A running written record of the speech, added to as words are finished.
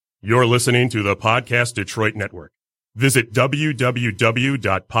You're listening to the Podcast Detroit Network. Visit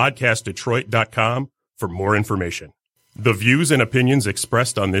www.podcastdetroit.com for more information. The views and opinions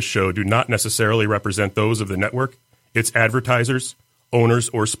expressed on this show do not necessarily represent those of the network, its advertisers, owners,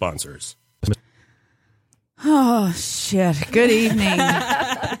 or sponsors. Oh, shit. Good evening.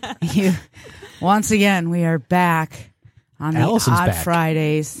 Once again, we are back on the Allison's Odd back.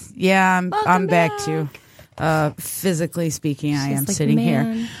 Fridays. Yeah, I'm back too. Physically speaking, I am sitting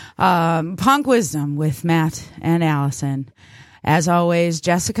here. Punk Wisdom with Matt and Allison. As always,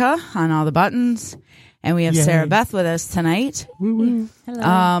 Jessica on all the buttons. And we have Sarah Beth with us tonight. Hello.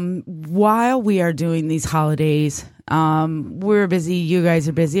 While we are doing these holidays, we're busy. You guys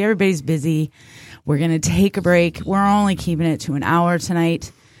are busy. Everybody's busy. We're going to take a break. We're only keeping it to an hour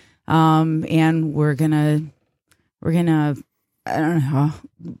tonight. And we're gonna, I don't know,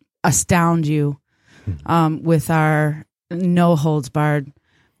 astound you with our no holds barred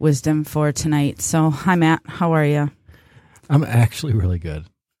wisdom for tonight. So, hi Matt, how are you? I'm actually really good.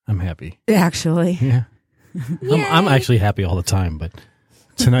 I'm happy. Actually, Yeah. I'm actually happy all the time, but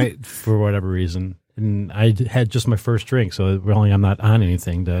tonight, for whatever reason, and I had just my first drink, so really I'm not on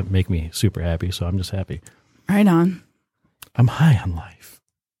anything to make me super happy, so I'm just happy. right on. I'm high on life.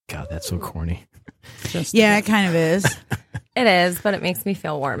 God, that's so corny. Yeah, it kind of is. It is, but it makes me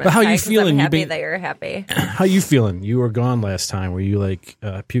feel warm. But how you inside 'cause feeling? I'm You happy been- that you're happy. How you feeling? You were gone last time. Were you like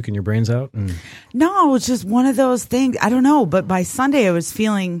puking your brains out? And No, it's just one of those things. I don't know, but by Sunday I was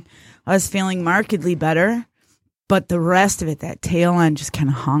feeling markedly better, but the rest of it, that tail end, just kind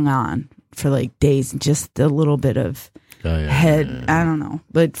of hung on for like days, and just a little bit of head. I don't know,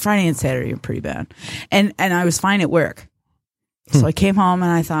 but Friday and Saturday are pretty bad, and I was fine at work, so I came home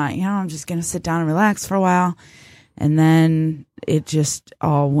and I thought, I'm just gonna sit down and relax for a while, and then it just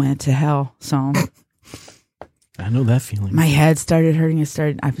all went to hell. So I know that feeling. my head started hurting.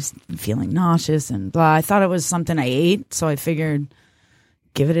 I was feeling nauseous and blah. I thought it was something I ate, so I figured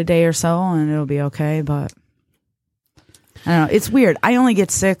give it a day or so and it'll be okay. But I don't know. It's weird. I only get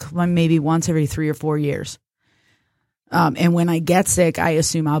sick maybe once every 3 or 4 years. And when I get sick, I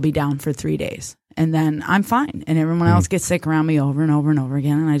assume I'll be down for 3 days. And then I'm fine. And everyone else gets sick around me over and over and over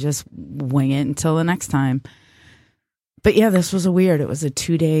again. And I just wing it until the next time. But yeah, this was it was a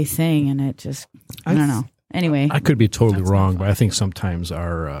 2-day thing. And it just, I don't know. Anyway. I could be totally wrong, but I think sometimes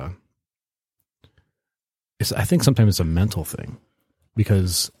I think sometimes it's a mental thing,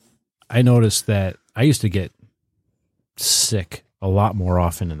 because I noticed that I used to get sick a lot more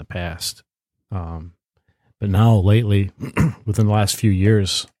often in the past. But now lately, within the last few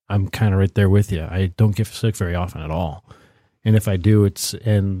years, I'm kind of right there with you. I don't get sick very often at all. And if I do,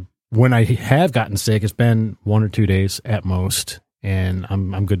 and when I have gotten sick, it's been 1 or 2 days at most, and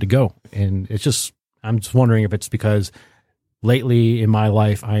I'm good to go. And I'm just wondering if it's because lately in my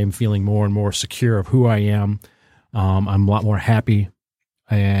life, I am feeling more and more secure of who I am. I'm a lot more happy.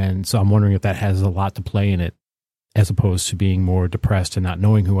 And so I'm wondering if that has a lot to play in it, as opposed to being more depressed and not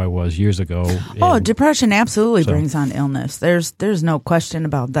knowing who I was years ago. Depression absolutely brings on illness. There's no question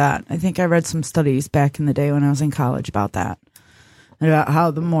about that. I think I read some studies back in the day when I was in college about that. About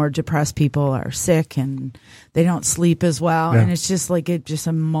how the more depressed people are sick and they don't sleep as well. Yeah. And it's just like just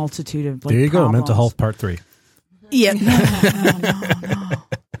a multitude of there you problems. go, mental health part 3. Yeah. No.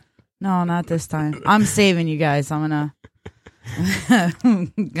 No, not this time. I'm saving you guys. I'm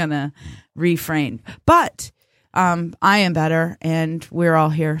gonna refrain. But I am better and we're all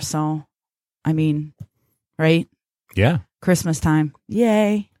here, so I mean, right? Yeah. Christmas time.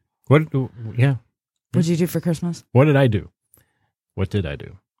 Yay. Yeah. What'd you do for Christmas? What did I do?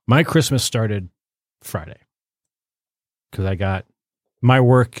 My Christmas started Friday, because my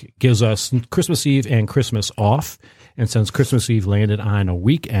work gives us Christmas Eve and Christmas off. And since Christmas Eve landed on a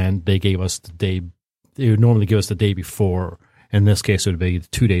weekend, they gave us they would normally give us the day before. In this case, it would be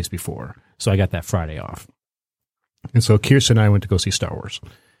 2 days before. So I got that Friday off. And so Kirsten and I went to go see Star Wars.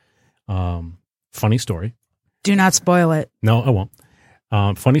 Funny story. Do not spoil it. No, I won't.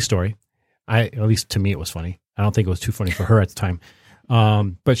 Funny story. At least to me, it was funny. I don't think it was too funny for her at the time.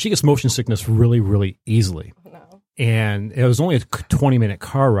 But she gets motion sickness really, really easily. No. And it was only a 20-minute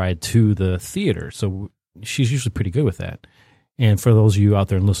car ride to the theater. So she's usually pretty good with that. And for those of you out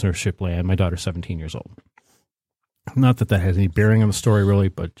there in listenership land, my daughter's 17 years old. Not that has any bearing on the story, really,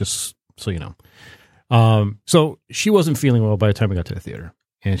 but just so you know. So she wasn't feeling well by the time we got to the theater.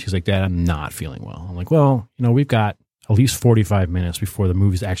 And she's like, Dad, I'm not feeling well. I'm like, well, we've got at least 45 minutes before the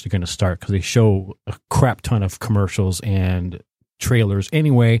movie's actually going to start, because they show a crap ton of commercials and trailers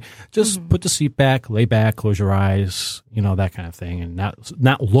anyway. Just put the seat back, lay back, close your eyes, that kind of thing, and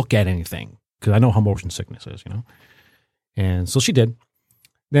not look at anything, because I know how motion sickness is, And so she did.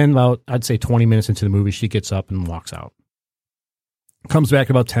 Then about, I'd say 20 minutes into the movie, she gets up and walks out. Comes back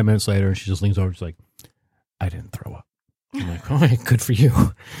about 10 minutes later, and she just leans over. She's like, I didn't throw up. I'm like, all right, good for you.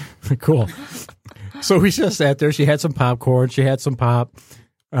 Cool. So we just sat there. She had some popcorn. She had some pop.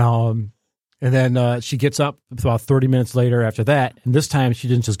 And then she gets up about 30 minutes later after that. And this time she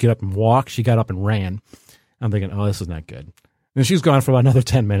didn't just get up and walk. She got up and ran. I'm thinking, oh, this is not good. And she's gone for about another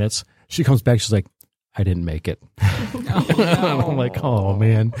 10 minutes. She comes back. She's like, I didn't make it. Oh, no. I'm like, oh,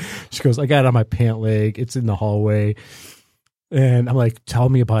 man. She goes, I got it on my pant leg. It's in the hallway. And I'm like, tell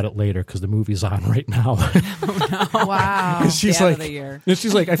me about it later because the movie's on right now. Wow. And she's Dad like, of the year. and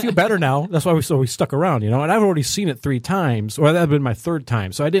she's like, I feel better now. That's why we stuck around, And I've already seen it 3 times, or that had been my 3rd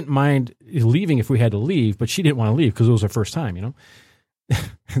time. So I didn't mind leaving if we had to leave, but she didn't want to leave because it was her first time,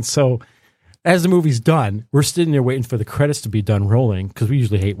 And so as the movie's done, we're sitting there waiting for the credits to be done rolling because we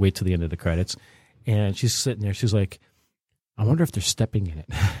usually wait till the end of the credits. And she's sitting there. She's like, I wonder if they're stepping in it.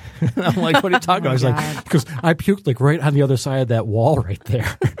 I'm like, what are you talking about? I was like, because I puked like right on the other side of that wall right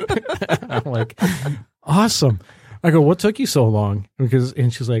there. I'm like, awesome. I go, what took you so long?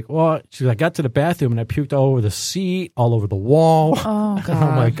 And she's like, I got to the bathroom and I puked all over the seat, all over the wall. Oh, God. And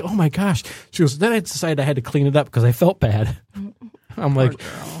I'm like, oh my gosh. She goes, then I decided I had to clean it up because I felt bad. I'm like,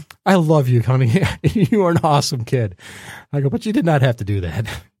 I love you, honey. You are an awesome kid. I go, but you did not have to do that.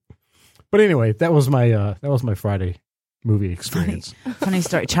 But anyway, that was my Friday movie experience. Funny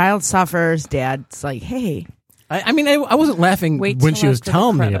story. Child suffers. Dad's like, hey. I mean, I wasn't laughing Wait when till she was after the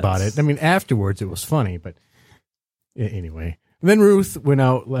telling me credits. about it. I mean, afterwards it was funny, but anyway. And then Ruth went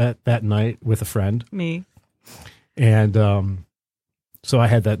out that night with a friend. Me. And so I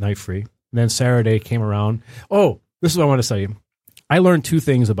had that night free. And then Saturday came around. Oh, this is what I want to tell you. I learned 2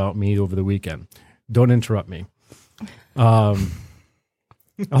 things about me over the weekend. Don't interrupt me. I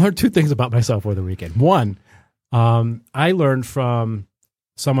learned 2 things about myself over the weekend. One, I learned from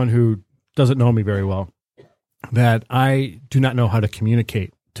someone who doesn't know me very well that I do not know how to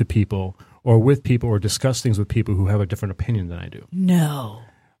communicate to people or with people or discuss things with people who have a different opinion than I do. No.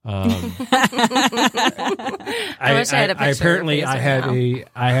 I wish I had a picture apparently of I your face had right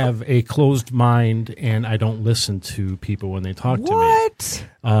I have a closed mind and I don't listen to people when they talk to me. What?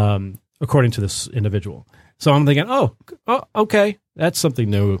 According to this individual. So I'm thinking, oh, okay, that's something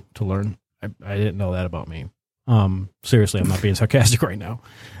new to learn. I didn't know that about me. Seriously, I'm not being sarcastic right now.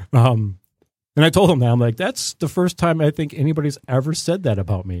 And I told him that. I'm like, that's the first time I think anybody's ever said that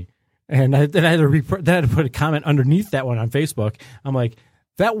about me. And then I had to put a comment underneath that one on Facebook. I'm like,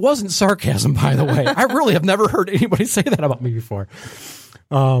 that wasn't sarcasm, by the way. I really have never heard anybody say that about me before.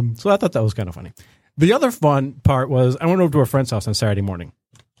 So I thought that was kind of funny. The other fun part was I went over to a friend's house on Saturday morning.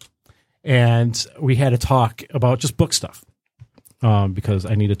 And we had a talk about just book stuff. Because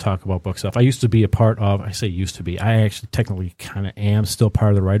I need to talk about book stuff. I used to be a part of, I say used to be, I actually technically kind of am still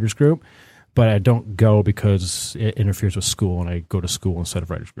part of the writers group, but I don't go because it interferes with school and I go to school instead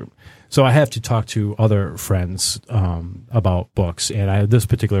of writers group. So I have to talk to other friends about books. And this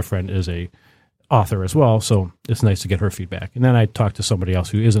particular friend is a author as well. So it's nice to get her feedback. And then I talk to somebody else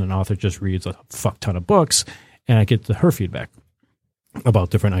who isn't an author, just reads a fuck ton of books, and I get her feedback about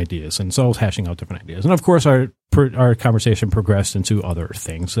different ideas. And so I was hashing out different ideas. And of course, our conversation progressed into other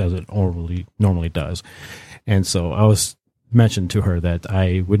things as it normally does. And so I was mentioned to her that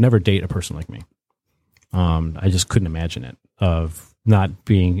I would never date a person like me. I just couldn't imagine it, of not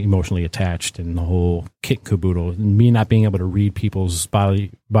being emotionally attached and the whole kit caboodle, and me not being able to read people's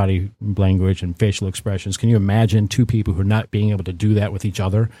body language and facial expressions. Can you imagine 2 people who are not being able to do that with each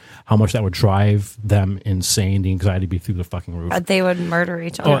other? How much that would drive them insane? The anxiety would be through the fucking roof. They would murder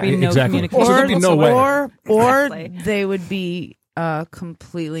each other. There'd be no exactly. communication. So there'd be no way. Or Exactly. they would be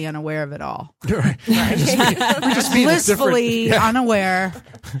completely unaware of it all. Blissfully Blissfully unaware.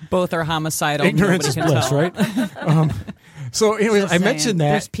 Both are homicidal. Ignorance is Nobody can bliss, tell. right? So anyways, Just I saying, mentioned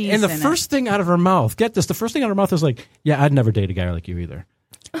there's that, peace and the in first thing out of her mouth, get this, the first thing out of her mouth is like, yeah, I'd never date a guy like you either.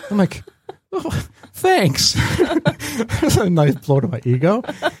 I'm like, oh, thanks. That's a nice blow to my ego.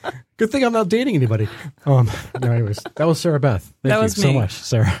 Good thing I'm not dating anybody. Anyways, that was Sarah Beth. Thank That you was so me. much,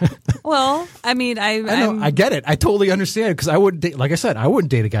 Sarah. Well, I mean, I know, I get it. I totally understand, because I wouldn't date, like I said, I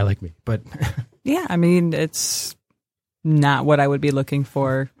wouldn't date a guy like me, but yeah, I mean, it's not what I would be looking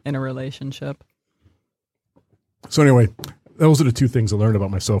for in a relationship. so anyway, those are the 2 things I learned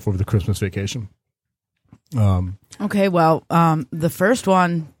about myself over the Christmas vacation. Okay, well, the first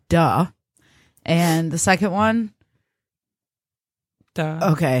one, duh. And the second one,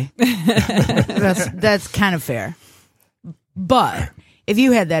 Duh. okay. That's kind of fair. But if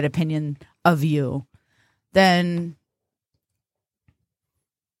you had that opinion of you, then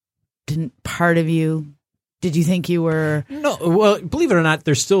didn't part of you Did you think you were? No, well, believe it or not,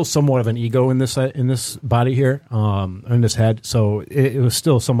 there's still somewhat of an ego in this body here, in this head. So it was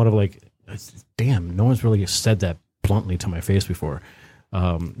still somewhat of like, damn, no one's really said that bluntly to my face before.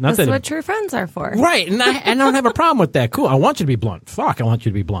 That's what true friends are for, right? And I don't have a problem with that. Cool, I want you to be blunt. Fuck, I want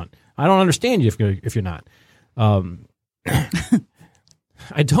you to be blunt. I don't understand you if you're not. I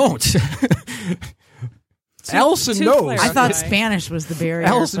don't. Allison knows. I thought Spanish was the barrier.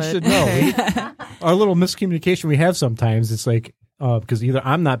 Allison should know. Our little miscommunication we have sometimes, it's like, because either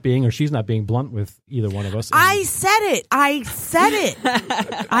I'm not being or she's not being blunt with either one of us. I said it. I said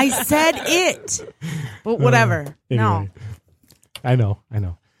it. But whatever. Anyway. No. I know.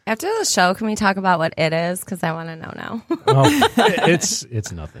 After the show, can we talk about what it is? Because I want to know now.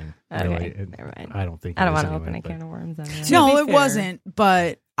 It's nothing. Okay, really. never mind. I don't think. I don't want to open a can of worms. No, it wasn't.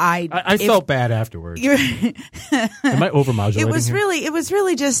 But I felt bad afterwards. Am I overmodulating? It was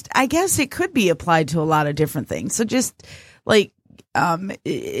really just. I guess it could be applied to a lot of different things. So just like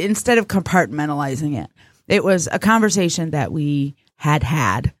instead of compartmentalizing it, it was a conversation that we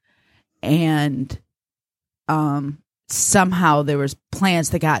had, and somehow there was plans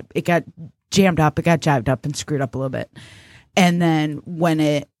that got jammed up, it got jived up and screwed up a little bit. And then when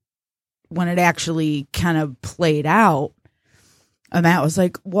it actually kind of played out, Matt was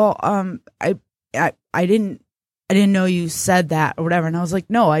like, well, I didn't know you said that or whatever. And I was like,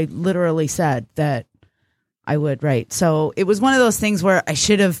 no, I literally said that I would. Right. So it was one of those things where I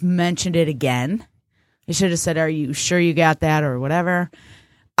should have mentioned it again. I should have said, are you sure you got that or whatever?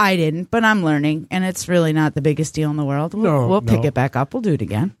 I didn't, but I'm learning, and it's really not the biggest deal in the world. We'll pick it back up. We'll do it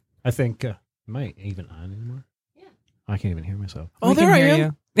again. I think, am I even on anymore? Yeah. I can't even hear myself. Oh, there I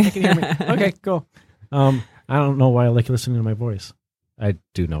am. I can hear me. Okay, cool. I don't know why I like listening to my voice. I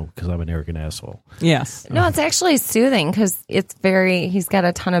do know, because I'm an arrogant asshole. Yes. No, it's actually soothing, because he's got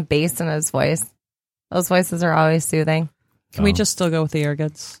a ton of bass in his voice. Those voices are always soothing. Can we just still go with the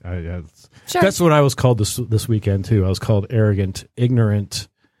arrogance? Sure. That's what I was called this weekend, too. I was called arrogant, ignorant,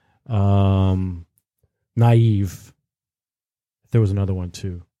 naive. There was another one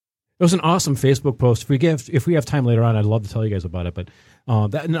too. It was an awesome Facebook post. If we have time later on, I'd love to tell you guys about it. But all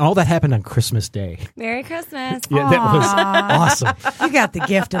that happened on Christmas Day. Merry Christmas! Yeah, that was awesome. You got the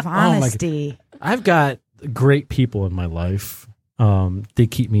gift of honesty. I've got great people in my life. They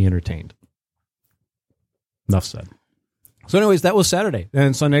keep me entertained. Enough said. So, anyways, that was Saturday,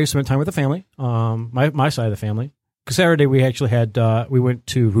 and Sunday I spent time with the family. My side of the family. Because Saturday we actually had we went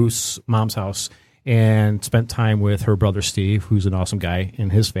to Ruth's mom's house and spent time with her brother Steve, who's an awesome guy,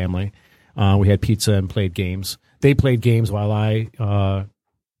 and his family. We had pizza and played games. They played games while I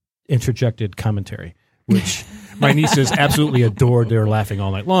interjected commentary, which my nieces absolutely adored. They were laughing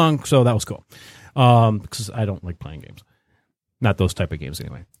all night long, so that was cool. Because I don't like playing games, not those type of games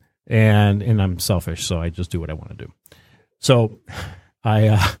anyway. And I'm selfish, so I just do what I want to do. So.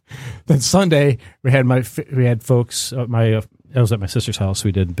 Then Sunday we had folks. I was at my sister's house.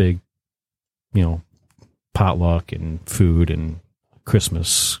 We did big, potluck and food and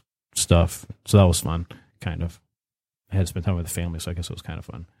Christmas stuff. So that was fun, kind of. I had to spend time with the family, so I guess it was kind of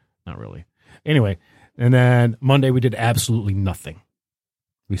fun. Not really. Anyway, and then Monday we did absolutely nothing.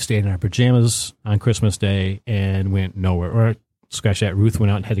 We stayed in our pajamas on Christmas Day and went nowhere. Or scratch that. Ruth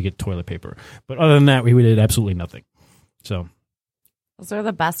went out and had to get toilet paper. But other than that, we did absolutely nothing. So. Those are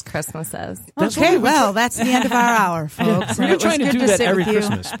the best Christmases. Okay, well, that's the end of our hour, folks. We're trying to do that every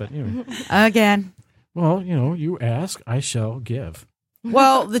Christmas, but again. Well, you ask, I shall give.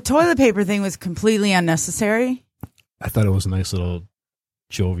 Well, the toilet paper thing was completely unnecessary. I thought it was a nice little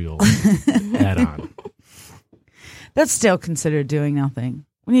jovial add-on. That's still considered doing nothing.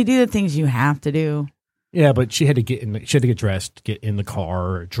 When you do the things you have to do. Yeah, but she had to get dressed, get in the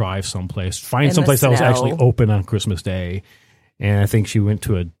car, drive someplace, find someplace that was actually open on Christmas Day. And I think she went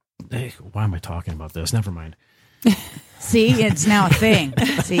to why am I talking about this? Never mind. See, it's now a thing.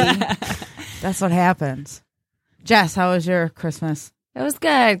 See, that's what happens. Jess, how was your Christmas? It was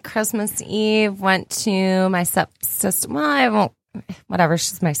good. Christmas Eve, went to my stepsister. Well, I won't, whatever.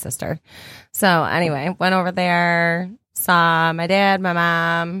 She's my sister. So anyway, went over there, saw my dad, my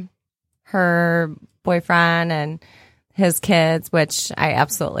mom, her boyfriend, and his kids, which I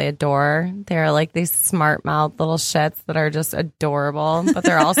absolutely adore. They're like these smart mouth little shits that are just adorable, but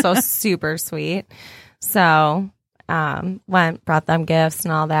they're also super sweet. So brought them gifts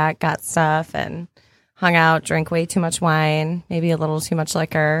and all that, got stuff, and hung out, drank way too much wine, maybe a little too much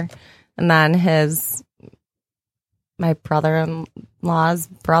liquor. And then my brother-in-law's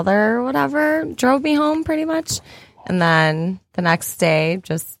brother or whatever drove me home pretty much. And then the next day,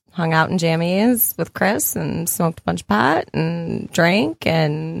 just hung out in jammies with Chris and smoked a bunch of pot and drank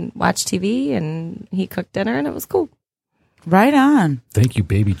and watched TV, and he cooked dinner, and it was cool. Right on. Thank you,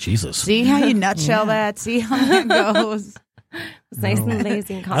 baby Jesus. See how you nutshell that? See how that goes? It's nice and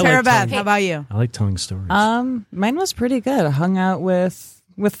lazy and I calm. like Tara Beth, telling- how about you? I like telling stories. Mine was pretty good. I hung out with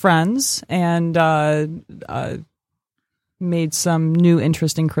friends and made some new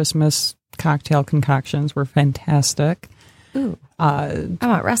interesting Christmas cocktail concoctions. Were fantastic. Ooh, I I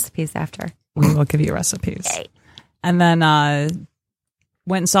want recipes after. We will give you recipes. Yay. And then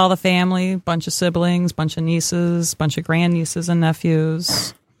went and saw the family, bunch of siblings, bunch of nieces, bunch of grandnieces and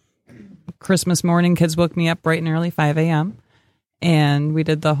nephews. Christmas morning, kids woke me up bright and early, 5 a.m. And we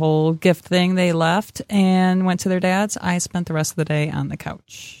did the whole gift thing. They left and went to their dad's. I spent the rest of the day on the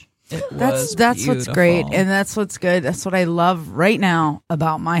couch. That's what's great, and that's what's good. That's what I love right now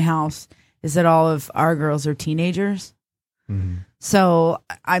about my house is that all of our girls are teenagers. So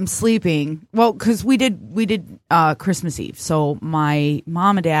I'm sleeping. Well, because we did Christmas Eve. So my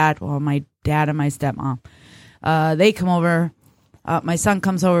mom and dad, my dad and my stepmom, they come over. My son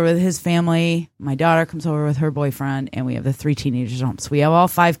comes over with his family. My daughter comes over with her boyfriend, and we have the 3 teenagers home. So we have all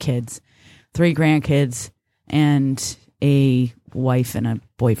 5 kids, 3 grandkids, and a wife and a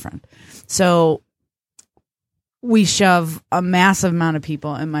boyfriend. So we shove a massive amount of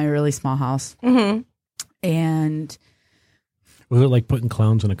people in my really small house. Mm-hmm. And Was it like putting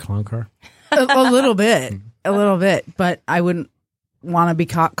clowns in a clown car? a little bit, but I wouldn't want to be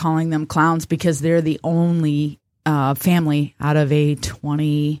caught calling them clowns because they're the only family out of a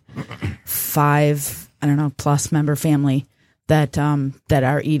 25, plus member family that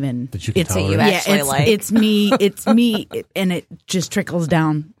are even. That you can It's a tolerate? you actually it's, like. it's me, and it just trickles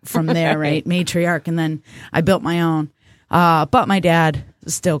down from there, right? Matriarch, and then I built my own. But my dad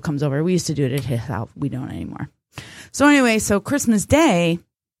still comes over. We used to do it at his house. We don't anymore. So anyway, Christmas Day,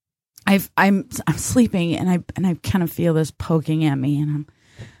 I'm sleeping and I kind of feel this poking at me, and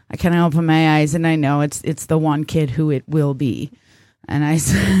I kind of open my eyes and I know it's the one kid who it will be, and I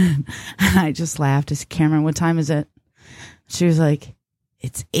said, and I just laughed. I said, Cameron, what time is it? She was like,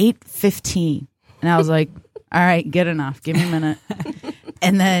 it's 8:15, and I was like, all right, good enough. Give me a minute.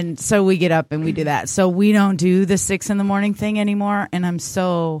 And then so we get up and we do that. So we don't do the 6 a.m. thing anymore, and I'm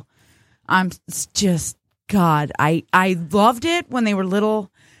just. God, I loved it when they were little,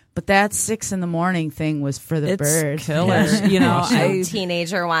 but that 6 a.m. thing was for the birds. Killer. You know, No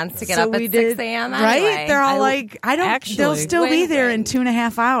teenager wants to get up at 6 a.m. right? Anyway. They're all like, I don't. Actually- they'll still be there in Win-win.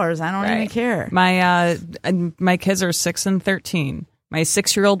 2.5 hours. I don't even Right. care. my kids are 6 and 13. My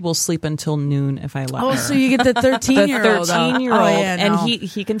 6-year-old will sleep until noon if I let her. Oh, so you get the 13-year-old. The 13-year-old, Oh, yeah, and no.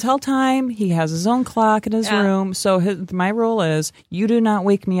 he can tell time. He has his own clock in his Yeah. room. So my rule is you do not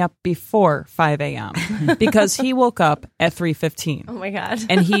wake me up before 5 a.m. because he woke up at 3:15 Oh my God.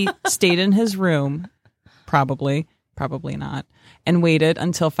 and he stayed in his room, probably not, and waited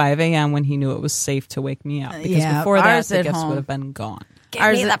until 5 a.m. when he knew it was safe to wake me up. Because Yeah, before that, ours the at gifts home. would have been gone. Give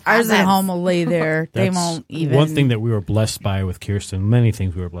Ours me the at presents. home will lay there. They That's won't even. One thing that we were blessed by with Kirsten, many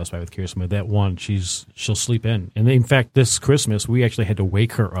things we were blessed by with Kirsten, but that one, she'll sleep in. And in fact, this Christmas, we actually had to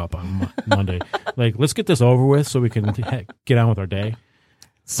wake her up on Monday. Like, let's get this over with so we can get on with our day.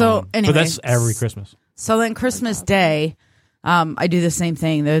 So anyway, But that's every Christmas. So then Christmas Day, I do the same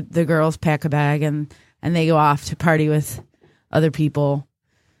thing. The girls pack a bag and they go off to party with other people,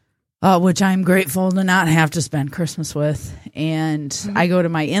 which I'm grateful to not have to spend Christmas with. And I go to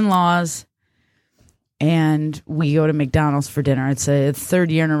my in-laws and we go to McDonald's for dinner. It's a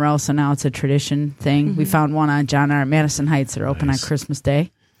 3rd year in a row, so now it's a tradition thing. We found one on John R. Madison Heights that are open on Christmas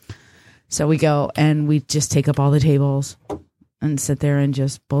Day. So we go and we just take up all the tables and sit there and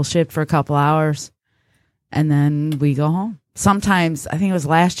just bullshit for a couple hours. And then we go home. Sometimes, I think it was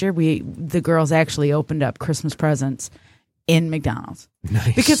last year, the girls actually opened up Christmas presents in McDonald's.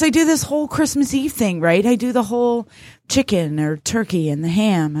 Nice. Because I do this whole Christmas Eve thing, right? I do the whole chicken or turkey and the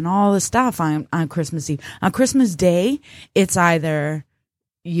ham and all the stuff on Christmas Eve. On Christmas Day, it's either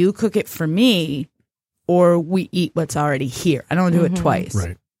you cook it for me or we eat what's already here. I don't do it twice.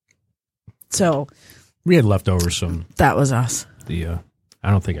 Right. So We had leftovers from that was us. I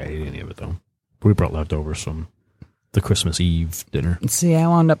don't think I ate any of it, though. We brought leftovers from the Christmas Eve dinner. See, I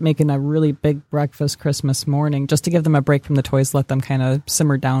wound up making a really big breakfast Christmas morning just to give them a break from the toys, let them kind of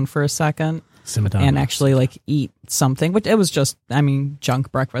simmer down for a second and actually like eat something. Which it was just,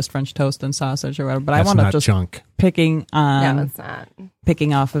 junk breakfast, French toast and sausage or whatever. But That's I wound up not just junk. picking No, it's not.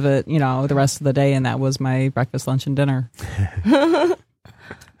 picking off of it, the rest of the day, and that was my breakfast, lunch, and dinner. That's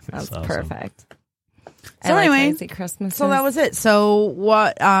awesome. perfect. So I anyway, like lazy Christmas. So that was it. So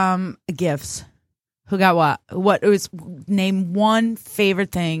what gifts? Who got what? What it was? Name one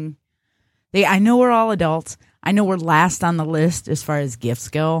favorite thing. I know we're all adults. I know we're last on the list as far as gifts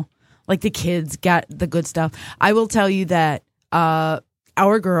go. Like the kids got the good stuff. I will tell you that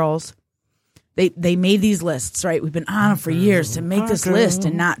our girls, they made these lists, right? We've been on them for years to make this list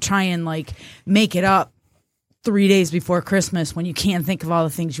and not try and like make it up 3 days before Christmas when you can't think of all the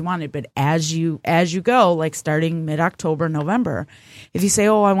things you wanted. But as you go, like starting mid-October, November, if you say,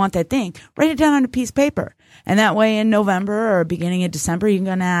 oh, I want that thing, write it down on a piece of paper. And that way in November or beginning of December, you can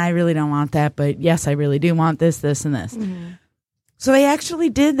go, nah, I really don't want that. But yes, I really do want this, this, and this. Mm-hmm. So they actually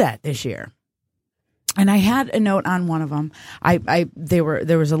did that this year. And I had a note on one of them.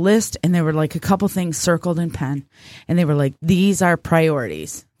 There was a list and there were like a couple things circled in pen. And they were like, these are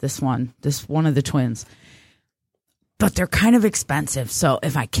priorities. This one of the twins. But they're kind of expensive. So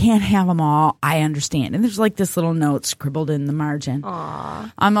if I can't have them all, I understand. And there's like this little note scribbled in the margin.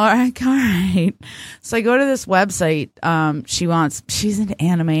 Aww. I'm like, all right. So I go to this website. She's into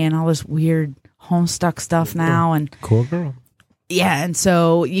anime and all this weird Homestuck stuff now. And cool girl. yeah. And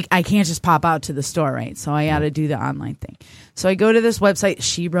so I can't just pop out to the store, right? So I got to do the online thing. So I go to this website.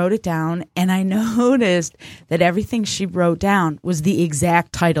 She wrote it down. And I noticed that everything she wrote down was the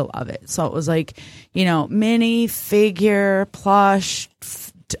exact title of it. So it was like, mini, figure, plush,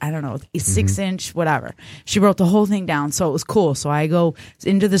 I don't know, 6-inch, whatever. She wrote the whole thing down. So it was cool. So I go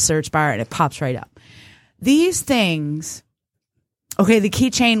into the search bar and it pops right up. These things, okay, the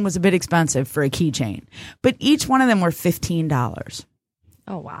keychain was a bit expensive for a keychain, but each one of them were $15.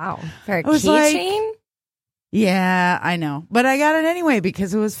 Oh, wow. For a was like, keychain? Yeah, I know. But I got it anyway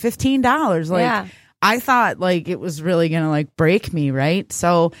because it was $15. Like, Yeah. I thought like it was really going to like break me, right?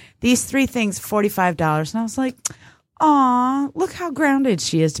 So these 3 things, $45. And I was like, aw, look how grounded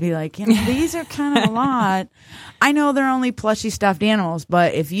she is to be like, these are kind of a lot. I know they're only plushy stuffed animals,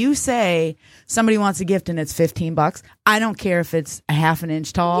 but if you say somebody wants a gift and it's $15, I don't care if it's a half an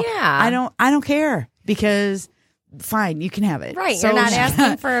inch tall. Yeah. I don't care because fine, you can have it. Right. So You're not she asking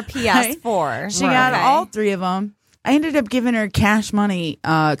got- for a PS4. She got Okay. all 3 of them. I ended up giving her cash money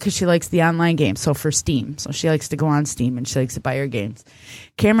because she likes the online games. So for Steam. So she likes to go on Steam and she likes to buy her games.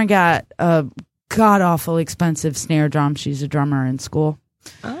 Cameron got a god-awful expensive snare drum. She's a drummer in school.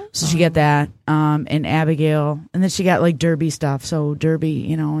 Oh. So she got that. And Abigail. And then she got like derby stuff. So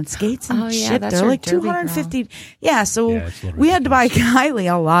derby, and skates and Oh, yeah, shit. that's They're her like derby girl. $250. Yeah, so Yeah, it's a little we had to buy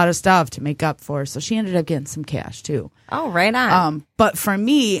Kylie a lot of stuff to make up for. So she ended up getting some cash too. Oh, right on. But for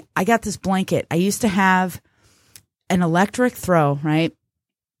me, I got this blanket. I used to have an electric throw, right?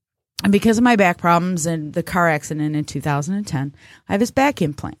 And because of my back problems and the car accident in 2010, I have this back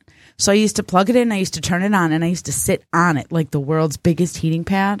implant. So I used to plug it in, I used to turn it on, and I used to sit on it like the world's biggest heating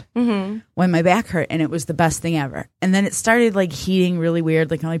pad when my back hurt, and it was the best thing ever. And then it started like heating really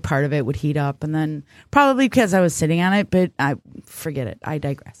weird, like only part of it would heat up, and then probably because I was sitting on it, but I forget it. I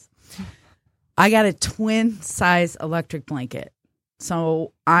digress. I got a twin size electric blanket.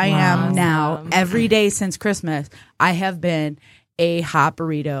 So I am now, every day since Christmas, I have been a hot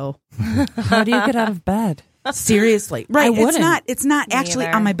burrito. How do you get out of bed? Seriously. Right. I wouldn't. It's not Me actually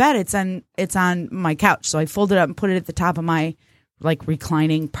either. on my bed. It's on my couch. So I fold it up and put it at the top of my like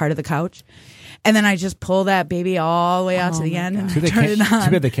reclining part of the couch. And then I just pull that baby all the way out to the end and Too turn it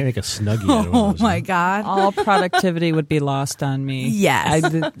on. bad they can't make a Snuggie out of one Oh of those, my huh? God. All productivity would be lost on me. Yes.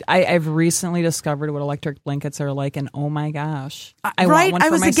 I've recently discovered what electric blankets are like, and oh my gosh, I right, want one I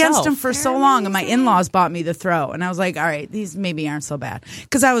for was myself. against them for so long, and my in-laws bought me the throw, and I was like, "All right, these maybe aren't so bad,"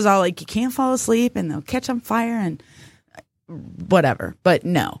 because I was all like, "You can't fall asleep, and they'll catch on fire, and whatever." But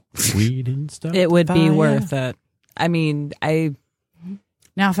no. Weed and stuff. It would be Fire. worth it. I mean,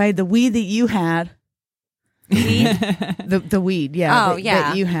 Now, if I had the weed that you had, the weed, yeah, Oh, yeah.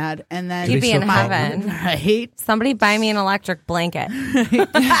 that you had, and then You'd be in so heaven. right? Somebody buy me an electric blanket.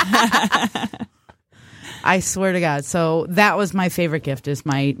 I swear to God. So that was my favorite gift is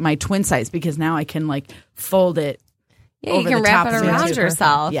my twin size because now I can like fold it. Yeah, you over can the wrap top it of around too.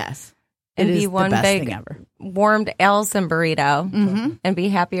 yourself. Yes, And it be is one the best big- thing ever. Warmed Allison burrito and be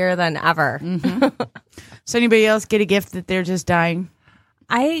happier than ever. So anybody else get a gift that they're just dying?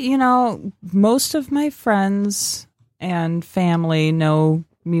 most of my friends and family know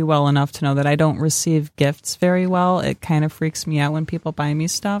me well enough to know that I don't receive gifts very well. It kind of freaks me out when people buy me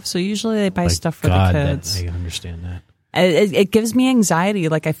stuff. So usually they buy My stuff for God, the kids. I understand that. It gives me anxiety.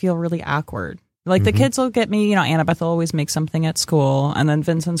 Like I feel really awkward. Like the kids will get me, Annabeth will always make something at school, and then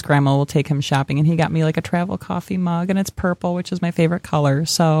Vincent's grandma will take him shopping, and he got me like a travel coffee mug, and it's purple, which is my favorite color.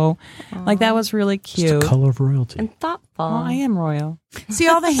 So, like that was really It's cute. the color of royalty. And thoughtful. Well, I am royal. See,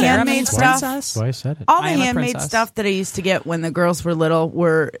 all the Sarah handmade means stuff. princess. That's why I said it. All the I am a handmade princess. stuff that I used to get when the girls were little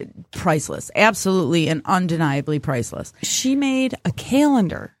were priceless. Absolutely and undeniably priceless. She made a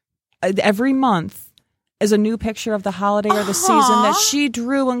calendar every month as a new picture of the holiday or the season that she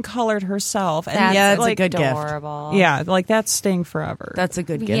drew and colored herself. And That's yeah, it's like, a good gift. adorable. yeah, like that's staying forever. That's a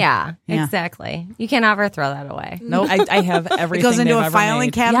good gift. Yeah, Yeah. exactly. You can never throw that away. Nope. I have It everything goes into they've a ever filing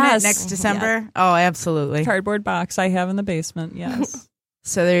made. cabinet Yes. next December. Oh, absolutely. Cardboard box I have in the basement. Yes.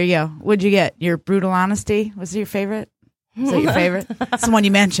 So there you go. What'd you get? Your brutal honesty? Was it your favorite? Is that your favorite? It's the one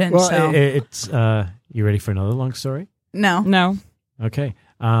you mentioned. Well, so. it's you ready for another long story? No. No. Okay.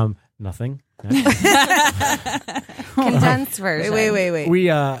 Nothing. Condensed version. Wait.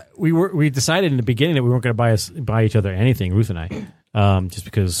 We decided in the beginning that we weren't going to buy each other anything, Ruth and I, just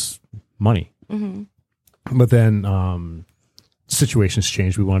because money. Mm-hmm. But then situations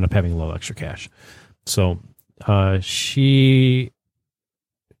changed. We wound up having a little extra cash, so I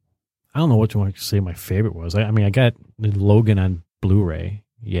don't know what you want to say. My favorite was. I mean, I got Logan on Blu-ray.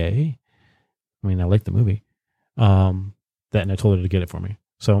 Yay! I mean, I like the movie. That, and I told her to get it for me.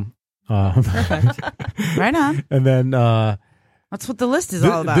 So. Perfect. Right on. And then That's what the list is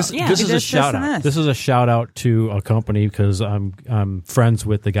all about. This, Yeah. this We is a did shout and out. This is a shout out to a company because I'm friends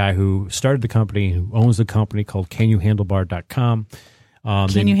with the guy who started the company, who owns the company called CanYouHandleBar.com.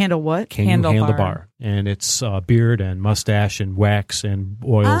 Can you handle what? Can You Handlebar? And it's beard and mustache and wax and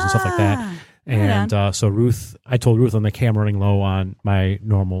oils and stuff like that. Ah, And so Ruth, I told Ruth on the cam running low on my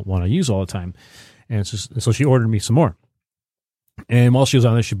normal one I use all the time, and so she ordered me some more. And while she was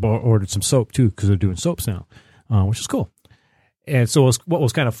on there, she ordered some soap too because they're doing soaps now, which is cool. And so what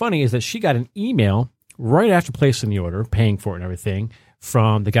was kind of funny is that she got an email right after placing the order, paying for it and everything,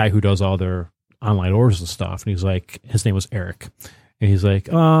 from the guy who does all their online orders and stuff. And he's like, his name was Eric. And he's like,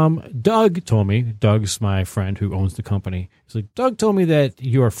 Doug told me, Doug's my friend who owns the company. He's like, Doug told me that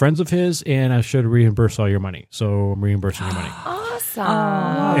you are friends of his and I should reimburse all your money. So I'm reimbursing your money. Awesome.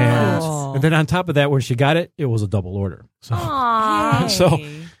 And then on top of that, when she got it, it was a double order. So, Aw.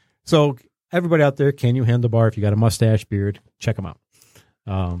 so everybody out there, Can You Handlebar? If you got a mustache, beard, check them out.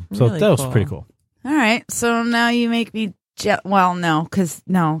 So Really that was cool. pretty cool. All right. So now you make me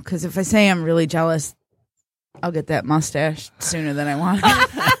because if I say I'm really jealous, I'll get that mustache sooner than I want.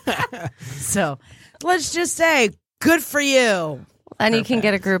 So let's just say, good for you. And you can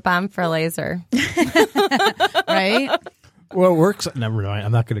get a Groupon for laser. Right? Well, it works. Never mind.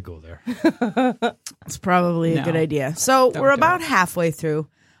 I'm not going to go there. It's probably a No. good idea. So Don't we're do about halfway through.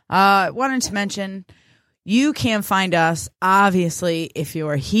 Wanted to mention, you can find us, obviously, if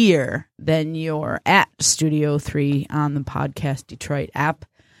you're here, then you're at Studio 3 on the Podcast Detroit app.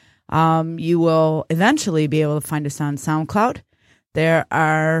 You will eventually be able to find us on SoundCloud. There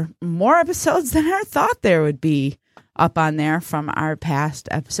are more episodes than I thought there would be up on there from our past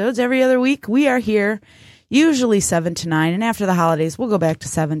episodes. Every other week, we are here, usually 7 to 9. And after the holidays, we'll go back to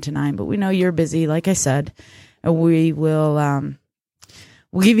 7 to 9. But we know you're busy, like I said. And we will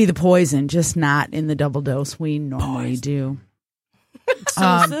we'll give you the poison, just not in the double dose we normally do.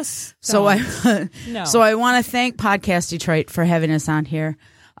 So is this? So I No. so I want to thank Podcast Detroit for having us on here.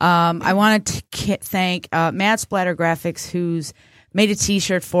 I want to thank Matt Splatter Graphics, who's made a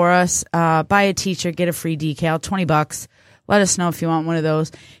T-shirt for us. Buy a T-shirt, get a free decal, $20. Let us know if you want one of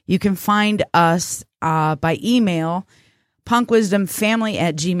those. You can find us by email,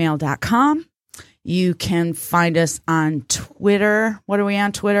 punkwisdomfamily@gmail.com. You can find us on Twitter. What are we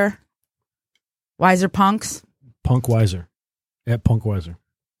on Twitter? Wiser Punks? Punkwiser. At Punkwiser.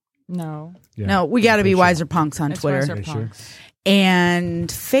 No. Yeah. No, we got to be Pretty sure. Wiser Punks on It's Twitter. Wiser Pretty sure. Punks. And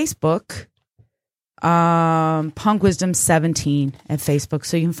Facebook, Punk Wisdom 17 at Facebook.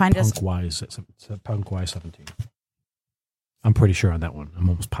 So you can find us. Punkwise. It's Punkwise 17. I'm pretty sure on that one. I'm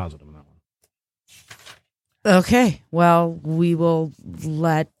almost positive on that one. Okay. Well, we will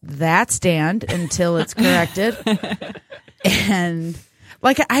let that stand until it's corrected. And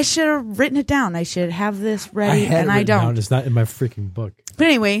I should have written it down. I should have this ready, had it and I written don't. down. It's not in my freaking book. But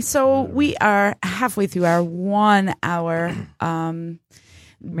anyway, so we are halfway through our 1 hour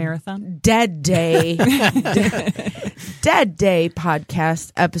Marathon. Dead Day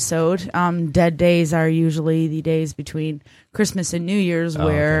podcast episode. Dead days are usually the days between Christmas and New Year's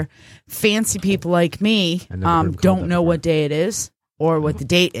where fancy people like me I never heard them called don't that know before. what day it is or what the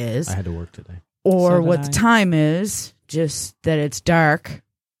date is I had to work today. or So did what the I. time is, just that it's dark.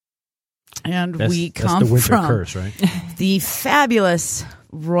 And we come that's the winter from curse, right? the fabulous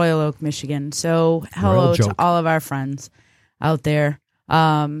Royal Oak, Michigan. So hello Royal to joke. all of our friends out there.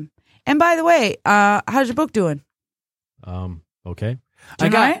 And by the way, how's your book doing? Okay.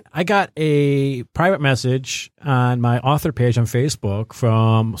 Doing all right? I got a private message on my author page on Facebook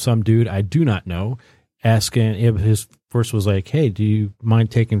from some dude I do not know, asking if his first was like, "Hey, do you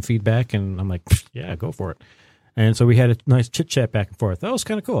mind taking feedback?" And I'm like, "Yeah, go for it." And so we had a nice chit chat back and forth. That was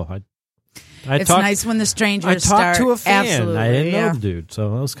kind of cool. It's nice when the strangers I talked start. to a fan. Absolutely, I didn't know yeah. the dude, so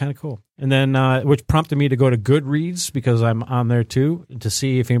that was kind of cool. And then, which prompted me to go to Goodreads because I'm on there too to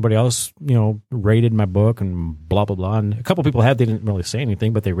see if anybody else, rated my book and blah blah blah. And a couple people they didn't really say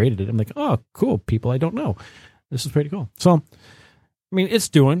anything, but they rated it. I'm like, oh, cool, people I don't know. This is pretty cool. So, I mean, it's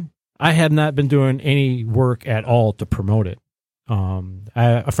doing. I have not been doing any work at all to promote it.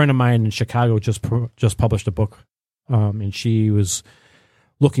 A friend of mine in Chicago just published a book, and she was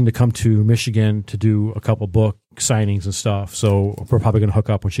looking to come to Michigan to do a couple book signings and stuff. So we're probably going to hook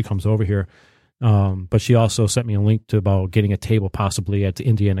up when she comes over here. But she also sent me a link to about getting a table possibly at the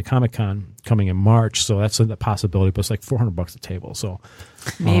Indiana Comic Con coming in March. So that's a possibility, but it's like $400 a table. So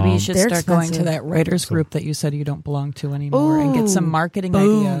Maybe you should They're start going to expensive. that writers group that you said you don't belong to anymore and get some marketing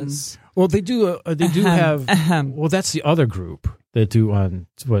ideas. well, they do have, well, that's the other group that do on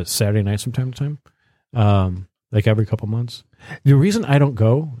Saturday nights from time to time. Like every couple months. The reason I don't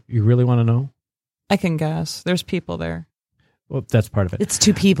go, you really want to know? I can guess. There's people there. Well, that's part of it. It's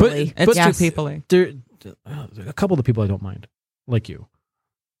too people-y. It's Yes. too people-y. There, a couple of the people I don't mind, like you.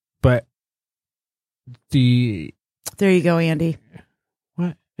 But There you go, Andy.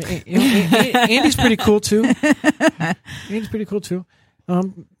 what? Andy's pretty cool too. Andy's pretty cool too.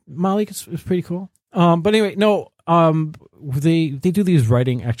 Molly is pretty cool. But anyway, no. They do these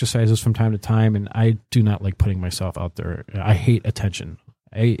writing exercises from time to time, and I do not like putting myself out there. I hate attention.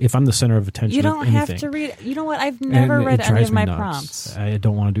 If I'm the center of attention, You don't of anything, have to read. You know what? I've never and read it any drives of me my nuts. prompts. I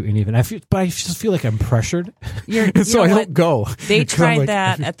don't want to do any of it. But I just feel like I'm pressured, You so know I what? don't go. They 'Cause I'm tried like-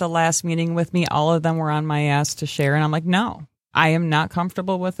 that at the last meeting with me. All of them were on my ass to share, and I'm like, no, I am not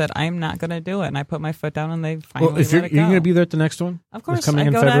comfortable with it. I am not going to do it. And I put my foot down, and they finally Well, if you're let it go. going to be there at the next one, Of course, it's coming I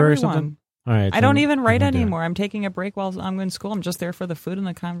in go to February or everyone. something. All right, I don't then even write I'll do it. anymore. I'm taking a break while I'm in school. I'm just there for the food and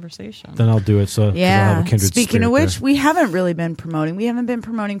the conversation. Then I'll do it. So 'cause I'll have Yeah. a kindred Speaking of spirit which, there. we haven't really been promoting. We haven't been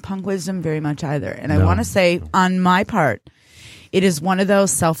promoting Punk Wisdom very much either. And I No. want to say, on my part, it is one of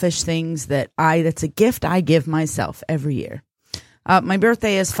those selfish things that's a gift I give myself every year. My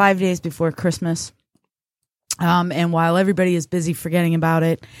birthday is 5 days before Christmas. And while everybody is busy forgetting about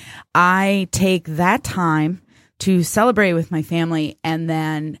it, I take that time to celebrate with my family and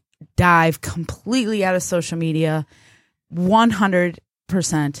then dive completely out of social media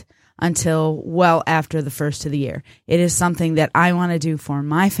 100% until well after the first of the year. It is something that I want to do for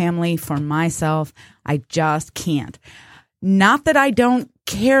my family, for myself. I just can't. Not that I don't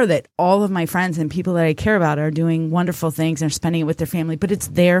care that all of my friends and people that I care about are doing wonderful things and are spending it with their family, but it's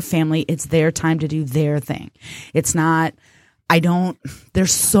their family. It's their time to do their thing. It's not,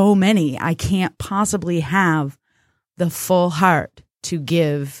 there's so many. I can't possibly have the full heart to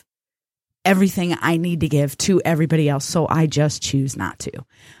give everything I need to give to everybody else. So I just choose not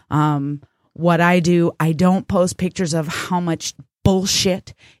to. What I do, I don't post pictures of how much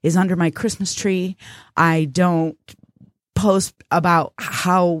bullshit is under my Christmas tree. I don't post about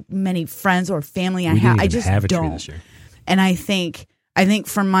how many friends or family I We have. didn't I even just have a tree don't. this year. And I think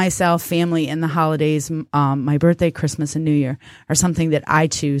for myself, family and the holidays, my birthday, Christmas, and New Year are something that I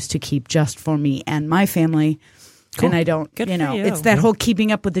choose to keep just for me and my family. Cool. And I don't, Good you for know, you. it's that whole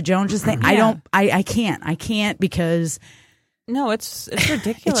keeping up with the Joneses thing. Yeah. I can't because No, it's it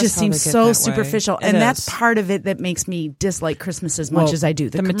ridiculous. just how seems they get so that way. superficial. It And that's is. part of it that makes me dislike Christmas as much Well, as I do.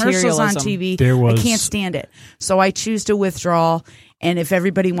 The the commercials on materialism. TV, There was- I can't stand it. So I choose to withdraw. And if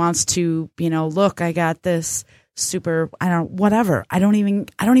everybody wants to, look, I got this whatever. I don't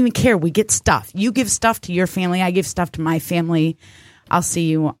even care. We get stuff. You give stuff to your family. I give stuff to my family. I'll see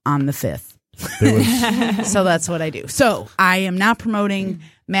you on the 5th. There was, So that's what I do. So I am not promoting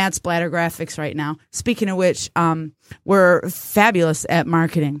Mad Splatter Graphics right now. Speaking of which, we're fabulous at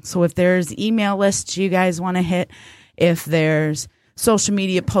marketing. So if there's email lists you guys want to hit, if there's social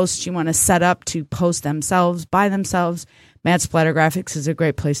media posts you want to set up to post themselves by themselves, Mad Splatter Graphics is a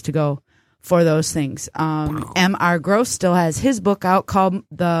great place to go for those things. M.R. Gross still has his book out called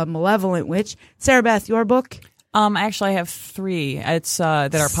The Malevolent Witch. Sarah Beth, your book? Actually, I have 3. It's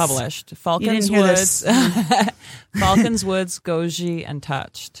that are published. Falcons hear Woods, this. Falcons Woods, Goji, and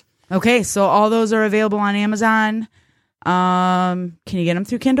Touched. Okay, so all those are available on Amazon. Can you get them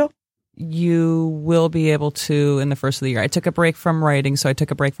through Kindle? you will be able to in the first of the year. I took a break from writing, so I took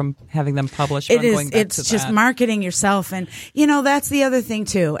a break from having them published. It is. It's just marketing yourself, and that's the other thing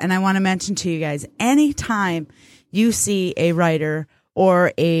too. And I want to mention to you guys: anytime you see a writer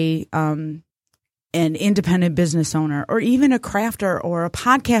or an independent business owner, or even a crafter or a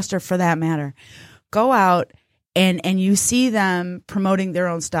podcaster, for that matter, go out and you see them promoting their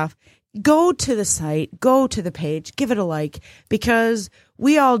own stuff. Go to the site, go to the page, give it a like, because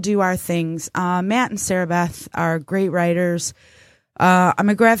we all do our things. Matt and Sarah Beth are great writers. I'm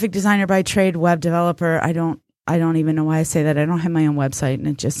a graphic designer by trade, web developer. I don't even know why I say that. I don't have my own website, and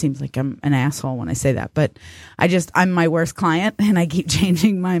it just seems like I'm an asshole when I say that. But I'm my worst client, and I keep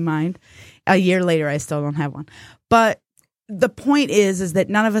changing my mind. A year later, I still don't have one. But the point is that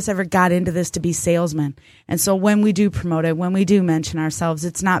none of us ever got into this to be salesmen. And so when we do promote it, when we do mention ourselves,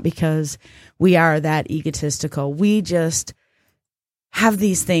 it's not because we are that egotistical. We just have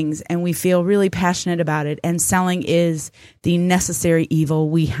these things and we feel really passionate about it. And selling is the necessary evil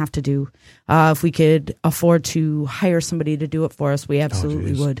we have to do. If we could afford to hire somebody to do it for us, we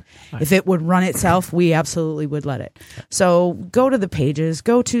absolutely would. If it would run itself, we absolutely would let it. So go to the pages,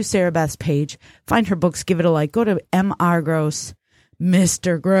 go to Sarah Beth's page, find her books, give it a like, go to M.R. Gross,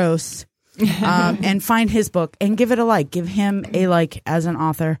 Mr. Gross, and find his book and give it a like. Give him a like as an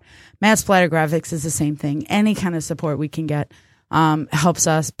author. Matt Splatter Graphics is the same thing. Any kind of support we can get helps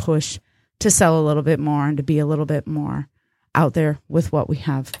us push to sell a little bit more and to be a little bit more out there with what we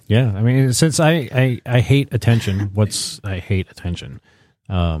have. Yeah, I mean, since I hate attention, I hate attention.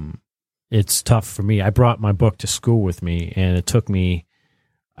 It's tough for me. I brought my book to school with me, and it took me,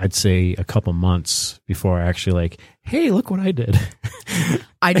 I'd say, a couple months before I actually hey, look what I did.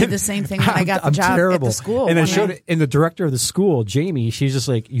 I did the same thing when I got the job at the school. And I showed it, and the director of the school, Jamie, she's just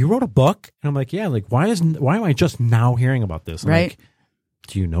like, "You wrote a book?" And I'm like, "Yeah." Like, why am I just now hearing about this? I'm right? Like,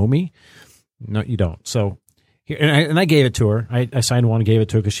 do you know me? No, you don't. So, and I gave it to her. I signed one and gave it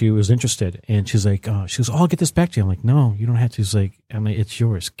to her because she was interested. And she's like, she goes, "I'll get this back to you." I'm like, "No, you don't have to." She's like, "It's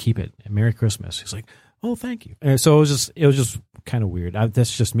yours. Keep it. Merry Christmas." She's like, "Oh, thank you." And so it was just kind of weird.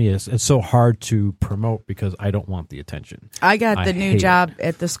 That's just me. It's so hard to promote because I don't want the attention. I got the new job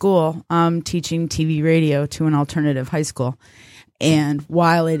at the school, teaching TV radio to an alternative high school. And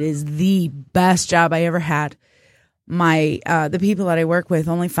while it is the best job I ever had, the people that I work with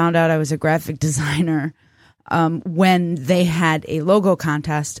only found out I was a graphic designer when they had a logo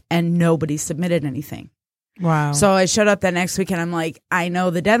contest and nobody submitted anything. Wow. So I showed up that next week and I'm like, I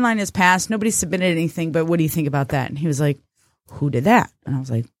know the deadline is passed. Nobody submitted anything, but what do you think about that? And he was like, "Who did that?" And I was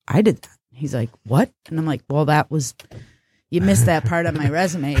like, "I did that." He's like, "What?" And I'm like, "Well, you missed that part on my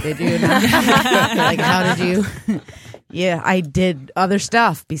resume, did you?" Like, how did you? Yeah, I did other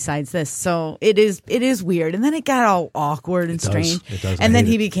stuff besides this. So it is weird. And then it got all awkward and strange. It does. And then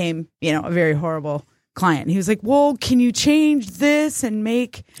he became, a very horrible client. He was like, "Well, can you change this and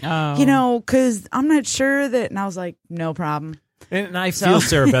make, because I'm not sure that." And I was like, "No problem." And I feel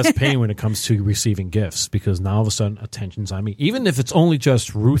Sarah Beth's pain when it comes to receiving gifts, because now all of a sudden attention's on me. Even if it's only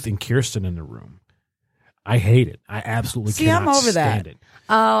just Ruth and Kirsten in the room, I hate it. I absolutely cannot I'm over stand that. it.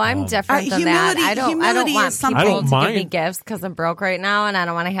 Oh, I'm different than that. I don't want people I don't to mind. give me gifts because I'm broke right now, and I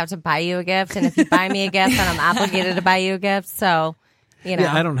don't want to have to buy you a gift. And if you buy me a gift, then I'm obligated to buy you a gift. So,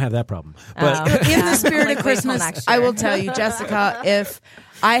 Yeah, I don't have that problem. But in the spirit of Christmas, I will tell you, Jessica, if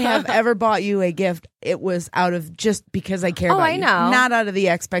I have ever bought you a gift, it was out of just because I care about you. I know. Not out of the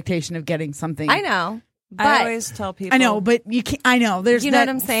expectation of getting something. I know. But I always tell people. I know, but you can't. I know. There's You know that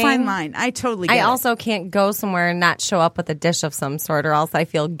what I'm saying? fine line. I totally get I it. also can't go somewhere and not show up with a dish of some sort, or else I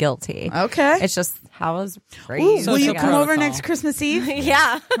feel guilty. Okay. It's just how I was Ooh, raised. will you it's a come over protocol. next Christmas Eve?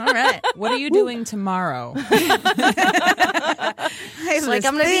 Yeah. All right. What are you doing tomorrow? It's Like,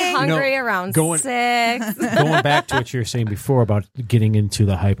 I'm going to be hungry around going- 6. going back to what you were saying before about getting into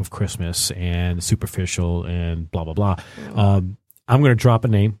the hype of Christmas and superficial and blah, blah, blah. I'm going to drop a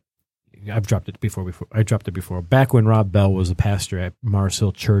name. I've dropped it before. I dropped it before. Back when Rob Bell was a pastor at Mars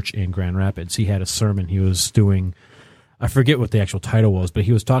Hill Church in Grand Rapids, he had a sermon he was doing. I forget what the actual title was, but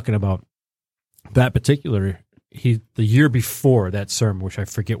he was talking about that particular, the year before that sermon, which I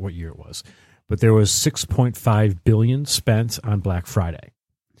forget what year it was, but there was $6.5 billion spent on Black Friday,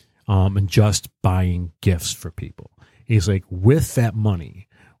 and just buying gifts for people. He's like, with that money,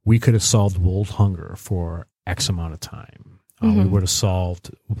 we could have solved world hunger for X amount of time. We would have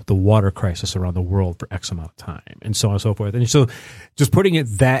solved the water crisis around the world for X amount of time, and so on and so forth. And so just putting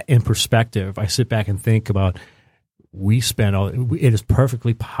that in perspective, I sit back and think about, it is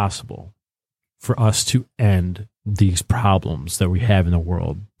perfectly possible for us to end these problems that we have in the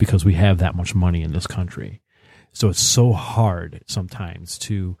world because we have that much money in this country. So it's so hard sometimes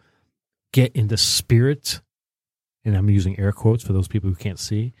to get in the spirit, and I'm using air quotes for those people who can't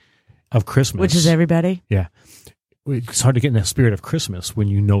see, of Christmas. Which is everybody. Yeah. It's hard to get in the spirit of Christmas when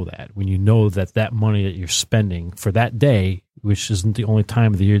you know that money that you're spending for that day, which isn't the only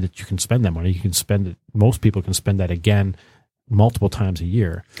time of the year that you can spend that money. You can spend it. Most people can spend that again multiple times a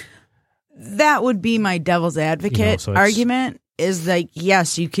year. That would be my devil's advocate argument. Is like,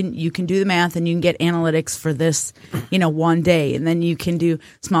 yes, you can do the math and you can get analytics for this, one day, and then you can do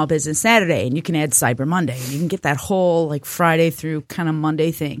Small Business Saturday, and you can add Cyber Monday, and you can get that whole like Friday through kind of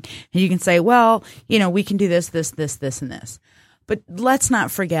Monday thing, and you can say, well, we can do this, and this. But let's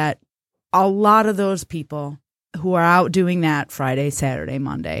not forget, a lot of those people who are out doing that Friday, Saturday,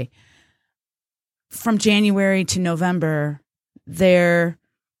 Monday, from January to November, they're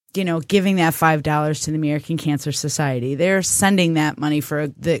giving that $5 to the American Cancer Society. They're sending that money for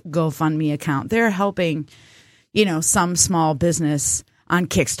the GoFundMe account. They're helping, some small business on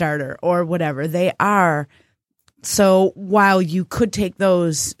Kickstarter or whatever. They are. So while you could take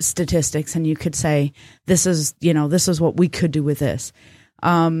those statistics and you could say, this is what we could do with this.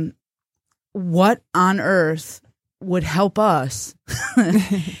 What on earth would help us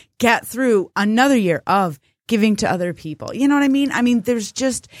get through another year of giving to other people? You know what I mean? I mean, there's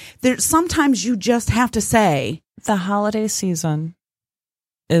sometimes you just have to say. The holiday season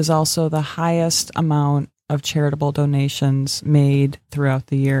is also the highest amount of charitable donations made throughout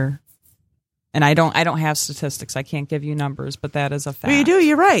the year. And I don't have statistics. I can't give you numbers, but that is a fact. Well, you do.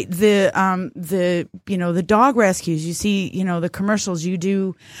 You're right. The dog rescues, you see, the commercials you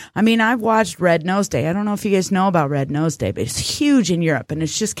do. I mean, I've watched Red Nose Day. I don't know if you guys know about Red Nose Day, but it's huge in Europe, and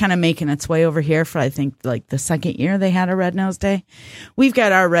it's just kind of making its way over here for, I think, like the second year they had a Red Nose Day. We've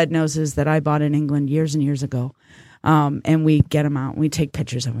got our red noses that I bought in England years and years ago. And we get them out and we take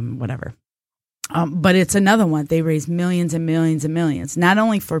pictures of them, whatever. But it's another one. They raise millions and millions and millions, not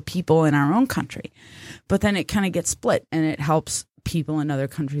only for people in our own country, but then it kind of gets split and it helps people in other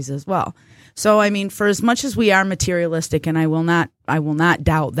countries as well. So, I mean, for as much as we are materialistic, and I will not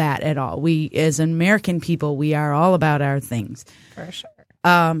doubt that at all. We, as American people, we are all about our things. For sure.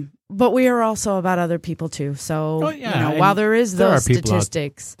 But we are also about other people too. So, while there is those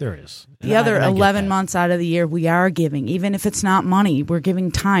statistics, there is. The other 11 months out of the year, we are giving, even if it's not money, we're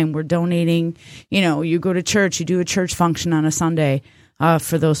giving time. We're donating. You go to church, you do a church function on a Sunday,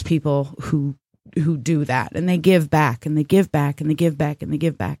 for those people who do that, and they give back and they give back and they give back and they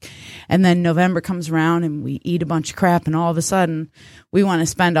give back. And then November comes around and we eat a bunch of crap, and all of a sudden we want to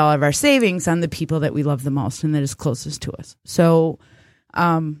spend all of our savings on the people that we love the most and that is closest to us. So,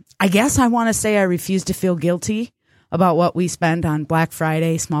 I guess I want to say I refuse to feel guilty about what we spend on Black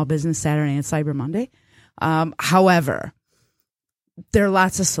Friday, Small Business Saturday, and Cyber Monday. However, there are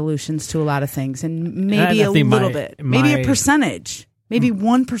lots of solutions to a lot of things, and maybe a little bit, maybe a percentage, maybe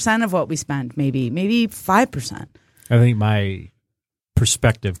 1% of what we spend, maybe 5%. I think my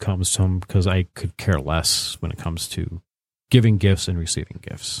perspective comes from because I could care less when it comes to giving gifts and receiving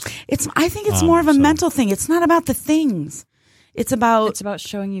gifts. I think it's more of a mental thing. It's not about the things. It's about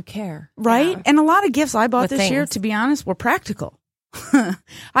showing you care. Right? Yeah. And a lot of gifts I bought this year, to be honest, were practical.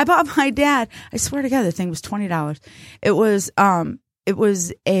 I bought my dad, I swear to God, the thing was $20. It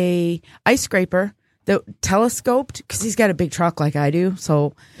was a ice scraper that telescoped, because he's got a big truck like I do.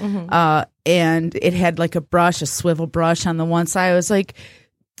 So, and it had like a swivel brush on the one side. It was like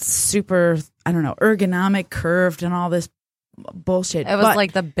super, I don't know, ergonomic, curved, and all this bullshit. It was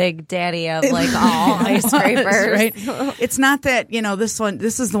like the big daddy of like all ice scrapers. Right? It's not that,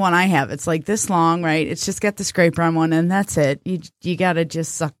 this is the one I have. It's like this long, right? It's just got the scraper on one, and that's it. You got to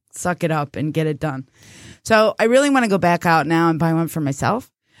just suck it up and get it done. So I really want to go back out now and buy one for myself.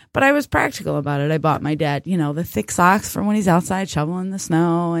 But I was practical about it. I bought my dad, the thick socks for when he's outside shoveling the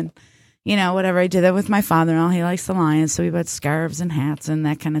snow, and whatever. I did that with my father-in-law. He likes the Lions, so we bought scarves and hats and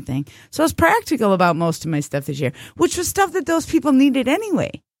that kind of thing. So I was practical about most of my stuff this year, which was stuff that those people needed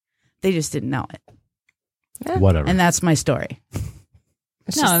anyway. They just didn't know it. Yeah. Whatever. And that's my story.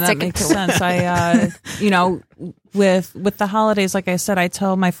 That makes sense. I, with the holidays, like I said, I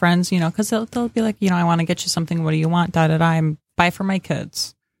tell my friends, because they'll be like, I want to get you something. What do you want? And buy for my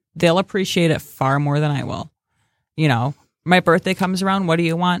kids. They'll appreciate it far more than I will. My birthday comes around. What do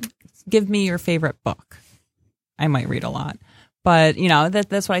you want? Give me your favorite book. I might read a lot, but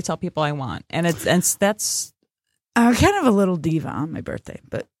that's what I tell people I want, and that's. I'm kind of a little diva on my birthday,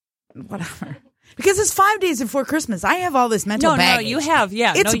 but whatever. Because it's 5 days before Christmas. I have all this mental baggage. No, you have.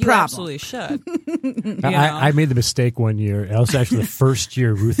 Yeah, it's a you problem. Absolutely should. I made the mistake one year. It was actually the first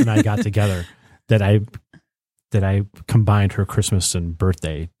year Ruth and I got together that I combined her Christmas and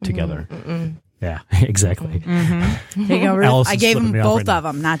birthday together. Yeah, exactly. There you go, Ruth. Allison's I gave flipping them me off both right now. of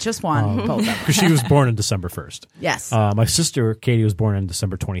them, not just one. Both of them. Because she was born on December 1st. Yes. My sister, Katie, was born on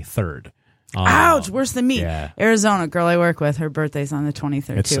December 23rd. Ouch, worse than me. yeah. Arizona, girl I work with, her birthday's on the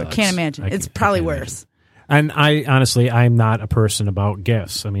 23rd, It too. I sucks. can't imagine. It's I probably can't worse. And I honestly, I'm not a person about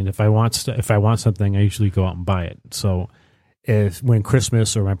gifts. I mean, if I want something, I usually go out and buy it. So when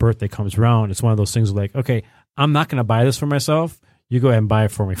Christmas or my birthday comes around, it's one of those things like, okay, I'm not going to buy this for myself. You go ahead and buy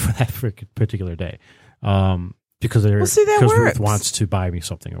it for me for that particular day. Because see, that Ruth works. wants to buy me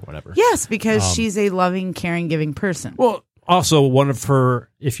something or whatever. Yes, because she's a loving, caring, giving person. Well, also one of her,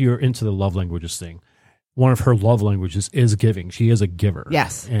 if you're into the love languages thing, one of her love languages is giving. She is a giver.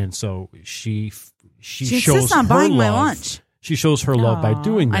 Yes. And so she She shows insists on her buying my love. lunch. She shows her love by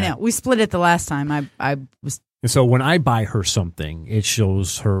doing that. I know. We split it the last time. I was. And so when I buy her something, it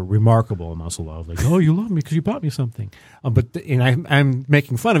shows her remarkable amounts of love. Like, oh, you love me because you bought me something. I'm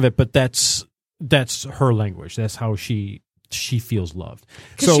making fun of it, but that's her language. That's how she feels loved.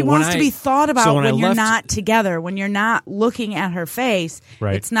 Because she wants when to be thought about when you're left- not together, when you're not looking at her face.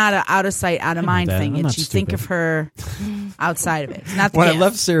 Right. It's not an out of sight, out of mind that. thing. I'm It's not you think stupid. of her outside of it. It's not the when I gift.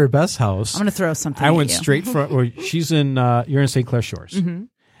 left Sarah Beth's house, I'm going to throw something I at went you. straight from. Well, she's in. You're in St. Clair Shores. Mm-hmm.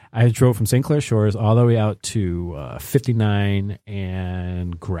 I drove from St. Clair Shores all the way out to 59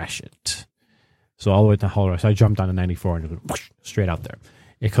 and Gratiot. So all the way to Holroyd. So I jumped onto 94 and just whoosh, straight out there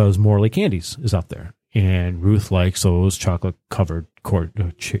because Morley Candies is out there, and Ruth likes those chocolate covered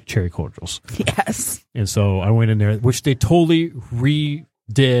cherry cordials. Yes. And so I went in there, which they totally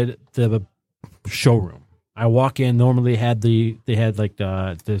redid the showroom. I walk in. Normally they had like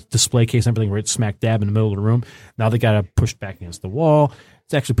the display case and everything right smack dab in the middle of the room. Now they got it pushed back against the wall.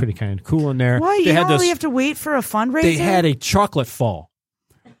 It's actually pretty kind of cool in there. Why? They You had only have to wait for a fundraiser? They had a chocolate fall,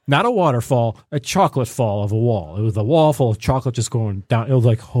 not a waterfall, a chocolate fall of a wall. It was a wall full of chocolate just going down. It was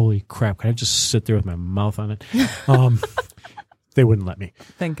like, holy crap! Can I just sit there with my mouth on it? They wouldn't let me.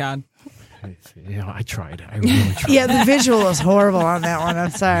 Thank God. I tried. I really tried. Yeah, the visual is horrible on that one.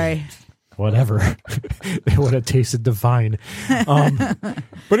 I'm sorry. Whatever. It would have tasted divine. But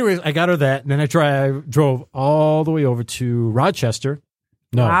anyways, I got her that, and then I drove all the way over to Rochester.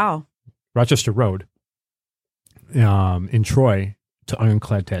 No, Wow. Rochester Road in Troy to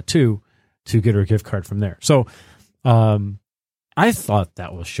Ironclad Tattoo to get her a gift card from there. So I thought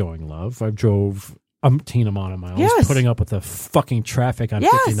that was showing love. I drove umpteen amount of miles. Yes. Putting up with the fucking traffic on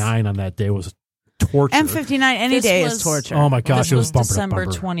Yes. 59 on that day was torture. M59 any This day was- is torture. Oh my gosh, This it was was bumper to December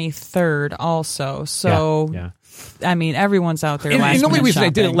bumper. 23rd also. So, yeah. I mean, everyone's out there And last the only minute reason I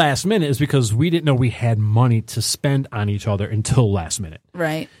did it shopping. last minute is because we didn't know we had money to spend on each other until last minute.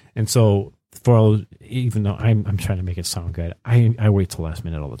 Right. And so, even though I'm trying to make it sound good, I wait till last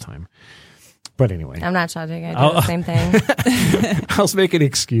minute all the time. But anyway, I'm not judging. I do the same thing. I was making an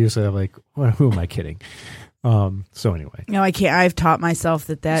excuse. And I'm like, well, who am I kidding? So anyway, No, I can't. I've taught myself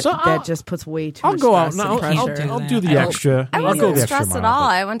that So I'll- just puts way too I'll much go out. stress No, and I'll pressure. do the extra. I I'll wasn't go the extra stressed at mile, all.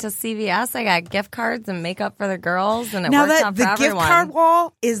 but- I went to CVS. I got gift cards and makeup for the girls, and it Now worked that out the for gift everyone. card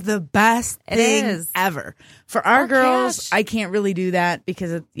wall is the best It thing is. ever for our Or girls. cash. I can't really do that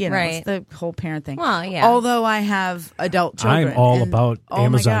because it's Right. the whole parent thing. Well, yeah. Although I have adult children, I'm all and- about oh my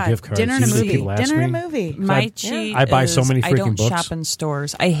Amazon God, gift cards. Dinner and a Usually movie. people ask Dinner and me. a movie. My cheat I buy so is many I freaking don't books. shop in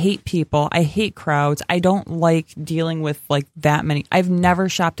stores. I hate people. I hate crowds. I don't like dealing with like that many. I've never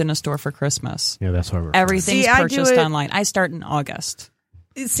shopped in a store for Christmas. Yeah, that's why we're Everything's See, I do purchased it- online. I start in August.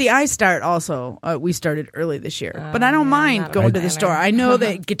 See, I start also. We started early this year, but I don't yeah, mind not a going to the planner. store. I know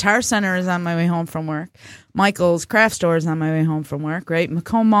that Guitar Center is on my way home from work. Michael's Craft Store is on my way home from work. Right,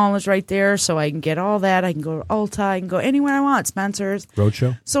 Macomb Mall is right there, so I can get all that. I can go to Ulta. I can go anywhere I want. Spencer's.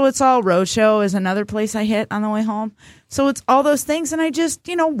 Roadshow. So it's all Roadshow is another place I hit on the way home. So it's all those things, and I just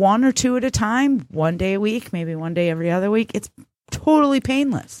one or two at a time, one day a week, maybe one day every other week. It's totally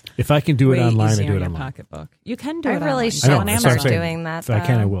painless. If I can do it Way online, I easier do in it your online. pocketbook. You can do I it. really online. should I know, that's what I'm start saying. doing that. If I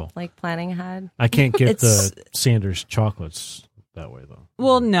can, I though, will. Like planning ahead. I can't get It's- the Sanders chocolates that way though.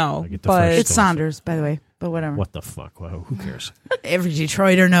 Well, no, I get the but fresh It's stuff. Saunders, by the way, but whatever. What the fuck? Well, who cares? Every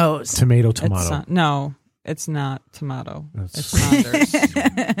Detroiter knows. Tomato. it's no, it's not tomato. That's- It's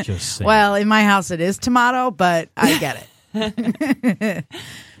Saunders. Just saying. Well, in my house it is tomato, but I get it.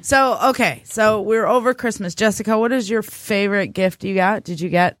 So we're over Christmas. Jessica, what is your favorite gift you got? Did you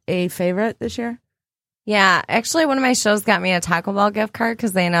get a favorite this year? Yeah, actually, one of my shows got me a Taco Bell gift card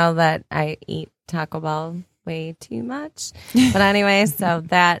because they know that I eat Taco Bell way too much. But anyway, so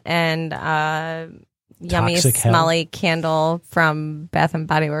that and yummy, Toxic hell. smelly candle from Bath and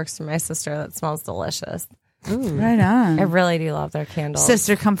Body Works for my sister that smells delicious. Right on. I really do love their candles.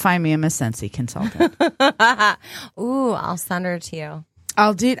 Sister, come find me. I'm a Scentsy consultant. Ooh, I'll send her to you.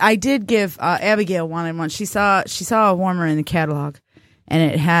 I did give Abigail wanted one. She saw a warmer in the catalog,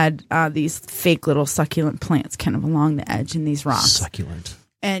 and it had these fake little succulent plants kind of along the edge in these rocks. Succulent.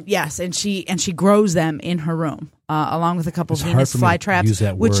 And yes, and she grows them in her room along with a couple of Venus flytraps. Use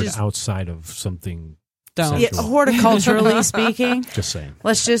that which word is outside of something. Don't. yeah, sexual. horticulturally speaking. Just saying.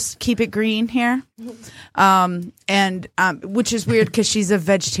 Let's just keep it green here. And which is weird because she's a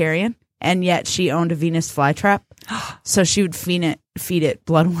vegetarian, and yet she owned a Venus flytrap. So she would feed it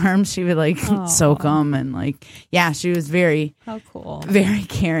bloodworms. She would like soak them, and like, yeah, she was very, How cool. very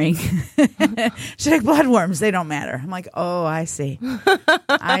caring. She's like, bloodworms, they don't matter. I'm like, oh, I see.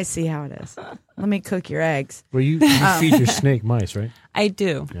 I see how it is. Let me cook your eggs. Well, you feed your snake mice, right? I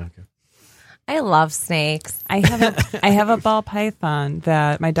do. Yeah. Okay. I love snakes. I have a ball python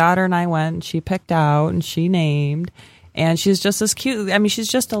that my daughter and I went and she picked out and she named, and she's just as cute. I mean, she's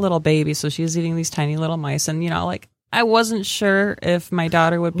just a little baby, so she's eating these tiny little mice, and like I wasn't sure if my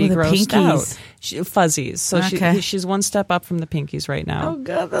daughter would be Well, the grossed pinkies. out. Fuzzies, so Okay. she's one step up from the pinkies right now. Oh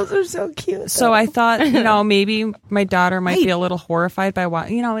god, those are so cute. So I thought, maybe my daughter might be a little horrified by what,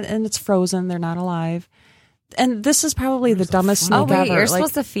 and it's frozen. They're not alive. And this is probably the dumbest snake Oh wait, ever. you're Like,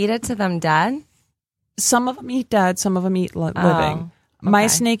 supposed to feed it to them dead? some of them eat dead, some of them eat living. Oh, My okay.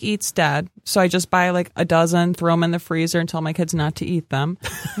 snake eats dead, so I just buy like a dozen, throw them in the freezer, and tell my kids not to eat them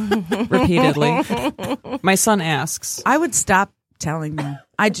repeatedly. My son asks. I would stop telling them.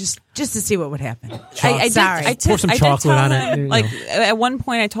 I just to see what would happen. I Sorry. Pour some I did chocolate tell on him, it, Like at one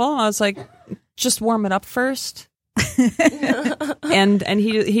point, I told him, I was like, just warm it up first. and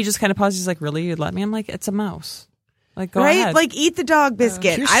he just kind of paused. He's like, really? You'd let me? I'm like, it's a mouse. Like, go right? ahead. Like, eat the dog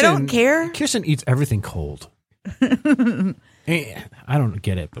biscuit. I don't care. Kirsten eats everything cold. I don't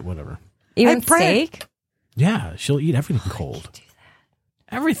get it, but whatever. Even I pray- steak? Yeah, she'll eat everything cold.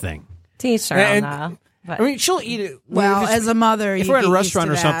 Everything. To each their own, And- though. But I mean, she'll eat it. Well, if it's- as a mother, if you we're at a get restaurant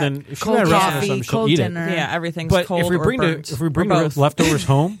or used to that. something, if cold we're at a restaurant or coffee, something, she'll cold eat it. dinner. yeah, everything's but cold if we or bring burnt. if we bring Or the both. leftovers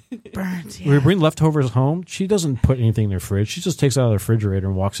home, burnt. if we bring leftovers home, she doesn't put anything in the fridge. She just takes it out of the refrigerator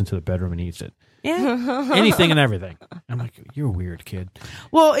and walks into the bedroom and eats it. Yeah. Anything and everything. I'm like, you're a weird kid.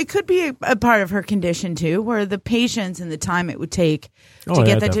 Well, it could be a part of her condition too, where the patience and the time it would take to Oh, get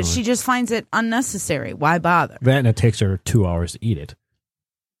yeah, that. definitely. She just finds it unnecessary. Why bother? That and it takes her 2 hours to eat it.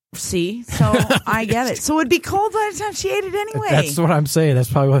 See, so I get it. So it'd be cold by the time she ate it anyway. That's what I'm saying. That's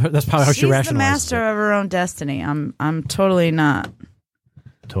probably how she She's rationalizes the master it. of her own destiny. I'm totally not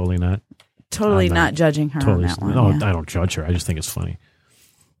Totally not. totally I'm not not judging her Totally. on that one. No, yeah. I don't judge her. I just think it's funny.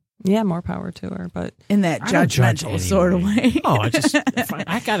 Yeah, more power to her. But In that I don't judge judgmental sort of anyway. way. Oh, I just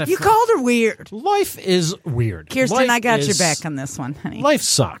I gotta. You called her weird. Life is weird. Kirsten, Life I got your is- back on this one, honey. Life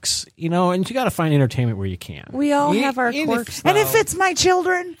sucks, and you got to find entertainment where you can. we all You- have our and if- quirks. And if though. it's my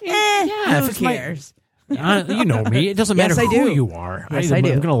children, yeah, who if it's my- cares? You know me. It doesn't Yes, matter I who do. you are. Yes, I I'm do.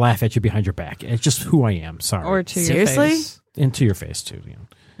 going to laugh at you behind your back. It's just who I am. Sorry. or to Seriously? your face. into your face too.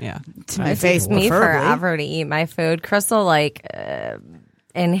 Yeah. To my it face, takes me preferably. forever to eat my food. Chris will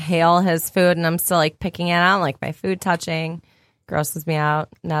inhale his food, and I'm still like picking it out, like my food touching. Grosses me out.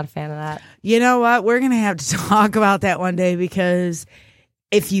 Not a fan of that. You know what? We're going to have to talk about that one day, because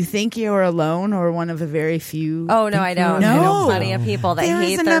if you think you're alone or one of a very few. Oh no, I don't. I No. know plenty of people that there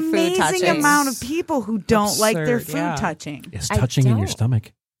hate is an their food amazing touching. amount of people who don't like their Absurd, food yeah. touching. It's I touching in your don't.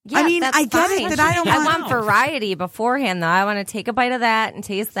 stomach. Yeah, I mean, that's I get it fine. that I don't I want- want variety beforehand, though. I want to take a bite of that and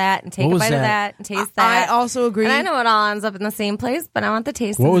taste that and take What a was bite of that? that and taste I that. also agree. And I know it all ends up in the same place, but I want the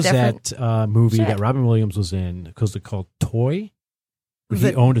taste What of was different. that movie Shit. that Robin Williams was in? Because it's called Toy. He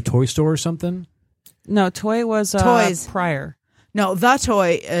The- owned a toy store or something. No, Toy was Toys. prior. No, The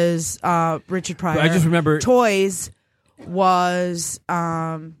Toy is Richard Pryor. But I just remember. Toys was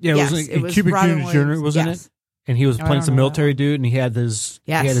Yeah, yes, it was Cuba Cuba Gooding Jr. wasn't it? And he was I playing don't some know military dude, and he had his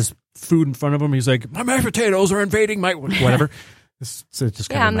food in front of him. He's like, "My mashed potatoes are invading my whatever." So it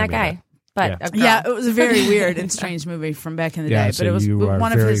just Yeah, I'm kinda that reminded me guy. of But a girl. Yeah, it was a very weird and strange movie from back in the Yeah, day, so but it was you are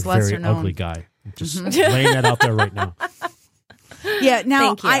one of very, his lesser very known. ugly guy. Just laying that out there right now. Yeah, now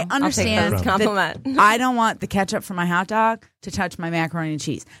Thank you. I I'll take that understand as a compliment. that I don't want the ketchup for my hot dog to touch my macaroni and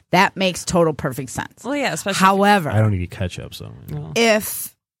cheese. That makes total perfect sense. Well, yeah, especially. However, I don't eat ketchup, so No.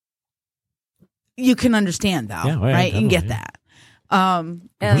 if you can understand though, Yeah, well, yeah, right? You can get definitely. that.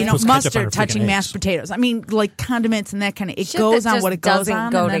 And You know, puts ketchup on her mustard touching freaking mashed eggs? potatoes. I mean, like condiments and that kind of. It Shit goes that on just what it goes doesn't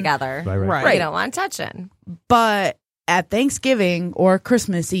on. go and then- together. Right. You don't want touching. But at Thanksgiving or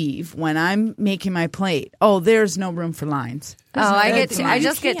Christmas Eve, when I'm making my plate, there's no room for lines. Oh, I get. Come I on.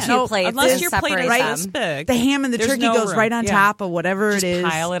 just get can't. two Nope, plates unless and your plate separate is right? this them. big. The ham and the There's turkey no goes room. right on Yeah. top of whatever Just it is.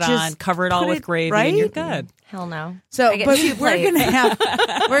 pile it Just on, cover it all put with it- gravy, right? and you're good. Hell no. So, I get but two we're plates.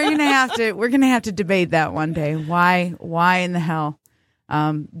 gonna have to debate that one day. Why in the hell?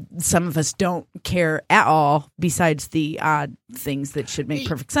 Some of us don't care at all, besides the odd things that should make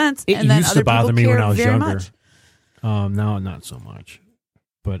perfect sense. It and then used other to bother people me when care I was very younger. much. Now not so much.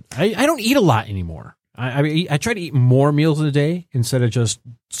 But I don't eat a lot anymore. I try to eat more meals in a day instead of just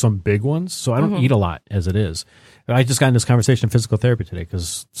some big ones. So I don't eat a lot as it is. I just got in this conversation in physical therapy today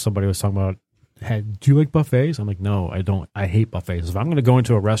because somebody was talking about, hey, do you like buffets? I'm like, no, I don't. I hate buffets. If I'm going to go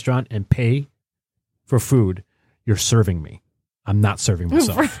into a restaurant and pay for food, you're serving me. I'm not serving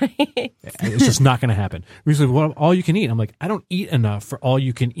myself. Right. It's just not going to happen. Usually, well, all you can eat. I'm like, I don't eat enough for all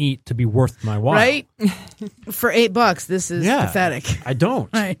you can eat to be worth my while. Right? For $8, this is pathetic. I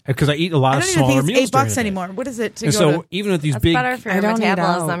don't. Right. Because I eat a lot I of don't even smaller think meals. it's during $8 the day. anymore. What is it to And go so to? even with these That's big, better for I your don't eat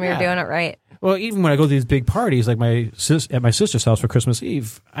metabolism. out. You're doing it right. well, even when I go to these big parties, like at my sister's house for Christmas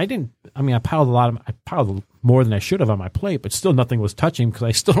Eve, I piled more than I should have on my plate, but still nothing was touching because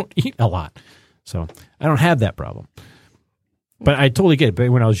I still don't eat a lot. So I don't have that problem. But I totally get it. But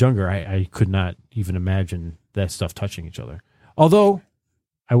when I was younger, I could not even imagine that stuff touching each other. Although,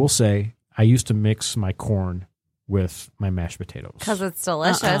 I will say, I used to mix my corn with my mashed potatoes. Because it's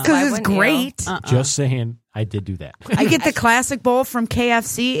delicious. Why Because it's wouldn't you? great. Just saying, I did do that. I get the classic bowl from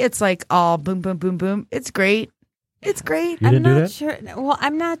KFC. It's like all boom, boom, boom, boom. It's great. It's great. You didn't do I'm not that? sure. Well,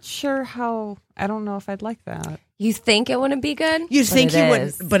 I'm not sure how. I don't know if I'd like that. You think it wouldn't be good? You'd But think it you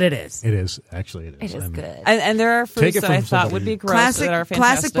is. wouldn't, but it is. It is. Actually, it is. It is good. And there are Take foods it that I from thought somebody. would be gross Classic, that are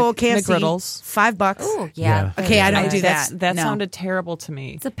fantastic. classic bowl KFC. McGriddles. $5. Oh, yeah. Yeah. Okay, I don't do That's- that. That No. sounded terrible to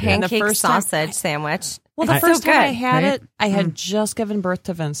me. It's a And the pancake first time- sausage sandwich. Well, the It's first so time I good. had Right? it, I had just given birth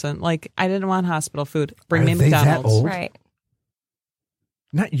to Vincent. Like, I didn't want hospital food. Bring Are me they that McDonald's. old? Right.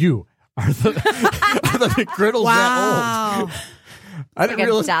 Not you. Are the McGriddles that old? Wow. I didn't Like a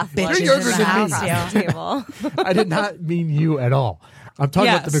realize death Bitches you're in younger the than house, me. yeah. Table. I did not mean you at all. I'm talking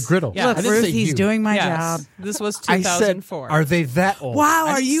about the Yes. McGriddle. Yeah. Look, I didn't Ruth, say he's you. doing my Yes. job. This was I said, 2004. are they that old? Wow,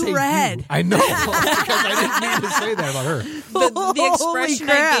 I are didn't you say red? I know. Because I didn't mean to say that about her. the Holy expression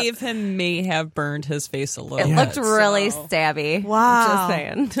crap. I gave him may have burned his face a little. It Yeah. looked bit, really so- stabby.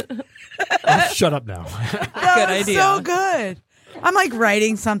 Wow. Just saying. Shut up now. No, Good it's idea. so good. I'm like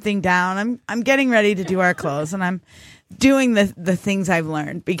writing something down. I'm getting ready to do our clothes, and I'm doing the things I've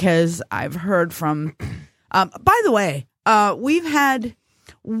learned because I've heard from. By the way, we've had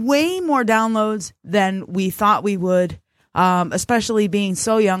way more downloads than we thought we would. Especially being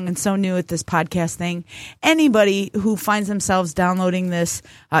so young and so new at this podcast thing. Anybody who finds themselves downloading this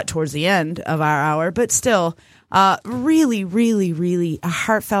towards the end of our hour, but still, really, really, really a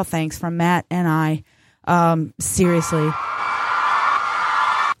heartfelt thanks from Matt and I. Seriously.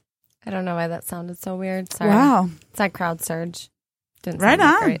 I don't know why that sounded so weird. Sorry. Wow. It's like crowd surge. Didn't Right sound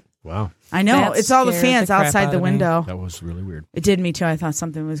that on. great. Wow. I know. That It's all the scared fans the crap outside out the of me. window. That was really weird. It did me too. I thought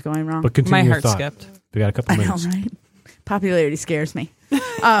something was going wrong. But continue My your heart thought. skipped. We got a couple I know, minutes. right? Popularity scares me.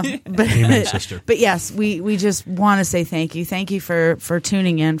 But, Amen, sister. But yes, we just want to say thank you. Thank you for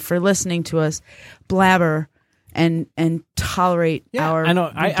tuning in, for listening to us blabber and tolerate our I know.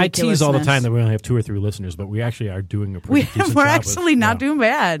 I tease all the time ridiculousness. that we only have 2 or 3 listeners, but we actually are doing a pretty decent We're job actually with, not yeah. doing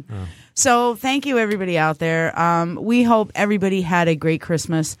bad. So thank you, everybody out there. We hope everybody had a great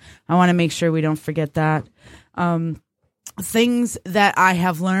Christmas. I want to make sure we don't forget that. Things that I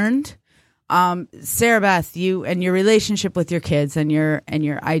have learned, Sarah Beth, you and your relationship with your kids and your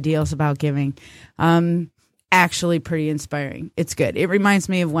ideals about giving, actually pretty inspiring. It's good. It reminds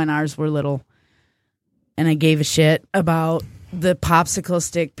me of when ours were little, and I gave a shit about the popsicle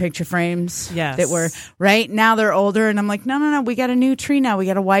stick picture frames Yes. that were right now they're older, and I'm like, no, we got a new tree now. We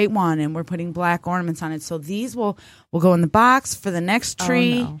got a white one, and we're putting black ornaments on it. So these will go in the box for the next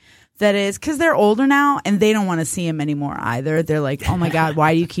tree. no. That is because they're older now and they don't want to see him anymore either. They're like, oh my God,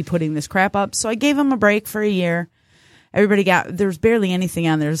 why do you keep putting this crap up? So I gave him a break for a year. Everybody there's barely anything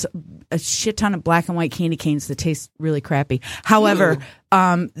on. There's a shit ton of black and white candy canes that taste really crappy. However,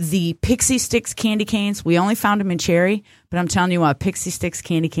 the Pixie Sticks candy canes, we only found them in cherry, but I'm telling you what, Pixie Sticks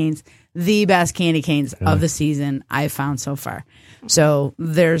candy canes, the best candy canes of the season I've found so far. So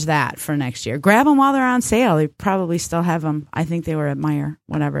there's that for next year. Grab them while they're on sale. They probably still have them. I think they were at Meijer,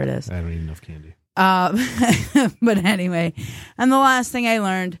 whatever it is. I don't eat enough candy. But anyway, and the last thing I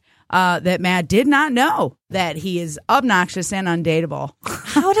learned that Matt did not know that he is obnoxious and undateable,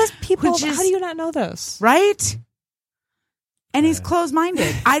 How does people? Which is- How do you not know this? right? And he's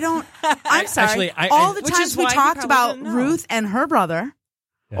closed-minded. I'm sorry. Actually, all the Which times is we why he talked probably about didn't know. Ruth and her brother,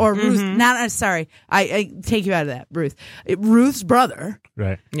 or Ruth, sorry, I take you out of that, Ruth. Ruth's brother,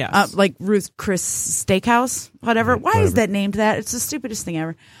 Right. Yes. like Ruth Chris Steakhouse, whatever. Right, Why is whatever. that named that? It's the stupidest thing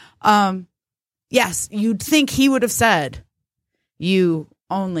ever. Yes, you'd think he would have said, you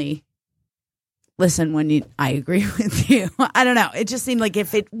only listen, I agree with you. I don't know. It just seemed like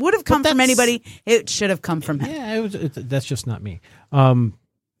if it would have come from anybody, it should have come from him. Yeah, that's just not me.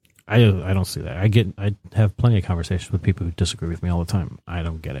 I don't see that. I have plenty of conversations with people who disagree with me all the time. I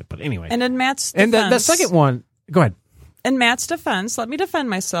don't get it. But anyway. And in Matt's defense, and the second one, go ahead. In Matt's defense, let me defend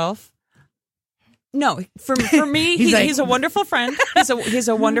myself. No, for me, he's a wonderful friend. He's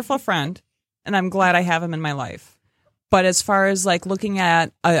a wonderful friend, and I'm glad I have him in my life. But as far as like looking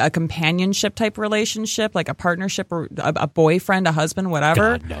at a companionship type relationship, like a partnership or a boyfriend, a husband,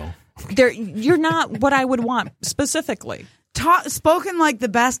 whatever, God, no. You're not what I would want specifically. Spoken like the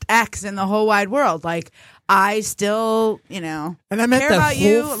best ex in the whole wide world. Like, I still, and I meant care the about whole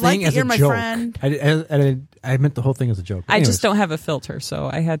you. thing Like that as you're a my joke. friend. I meant the whole thing as a joke. I Anyways, just don't have a filter, so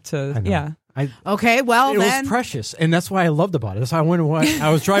I had to. Yeah. Okay, well it then. was precious, and that's why I loved about it. That's why I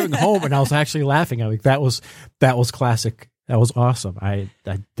was driving home and I was actually laughing. I like that was classic. That was awesome. I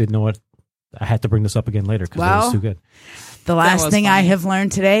didn't know what. I had to bring this up again later because it was too good. The last thing I funny. have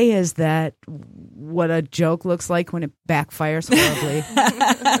learned today is that what a joke looks like when it backfires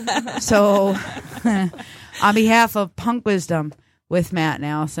horribly. So, on behalf of Punk Wisdom with Matt and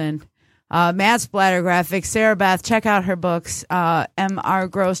Allison, Matt Splatter Graphics, Sarah Beth, check out her books. M.R.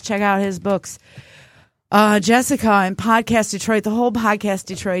 Gross, check out his books. Jessica and Podcast Detroit, the whole Podcast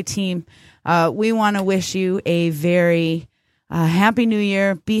Detroit team, we want to wish you a very happy New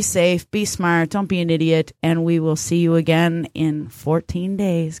Year. Be safe, be smart, don't be an idiot, and we will see you again in 14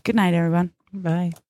 days. Good night, everyone. Bye.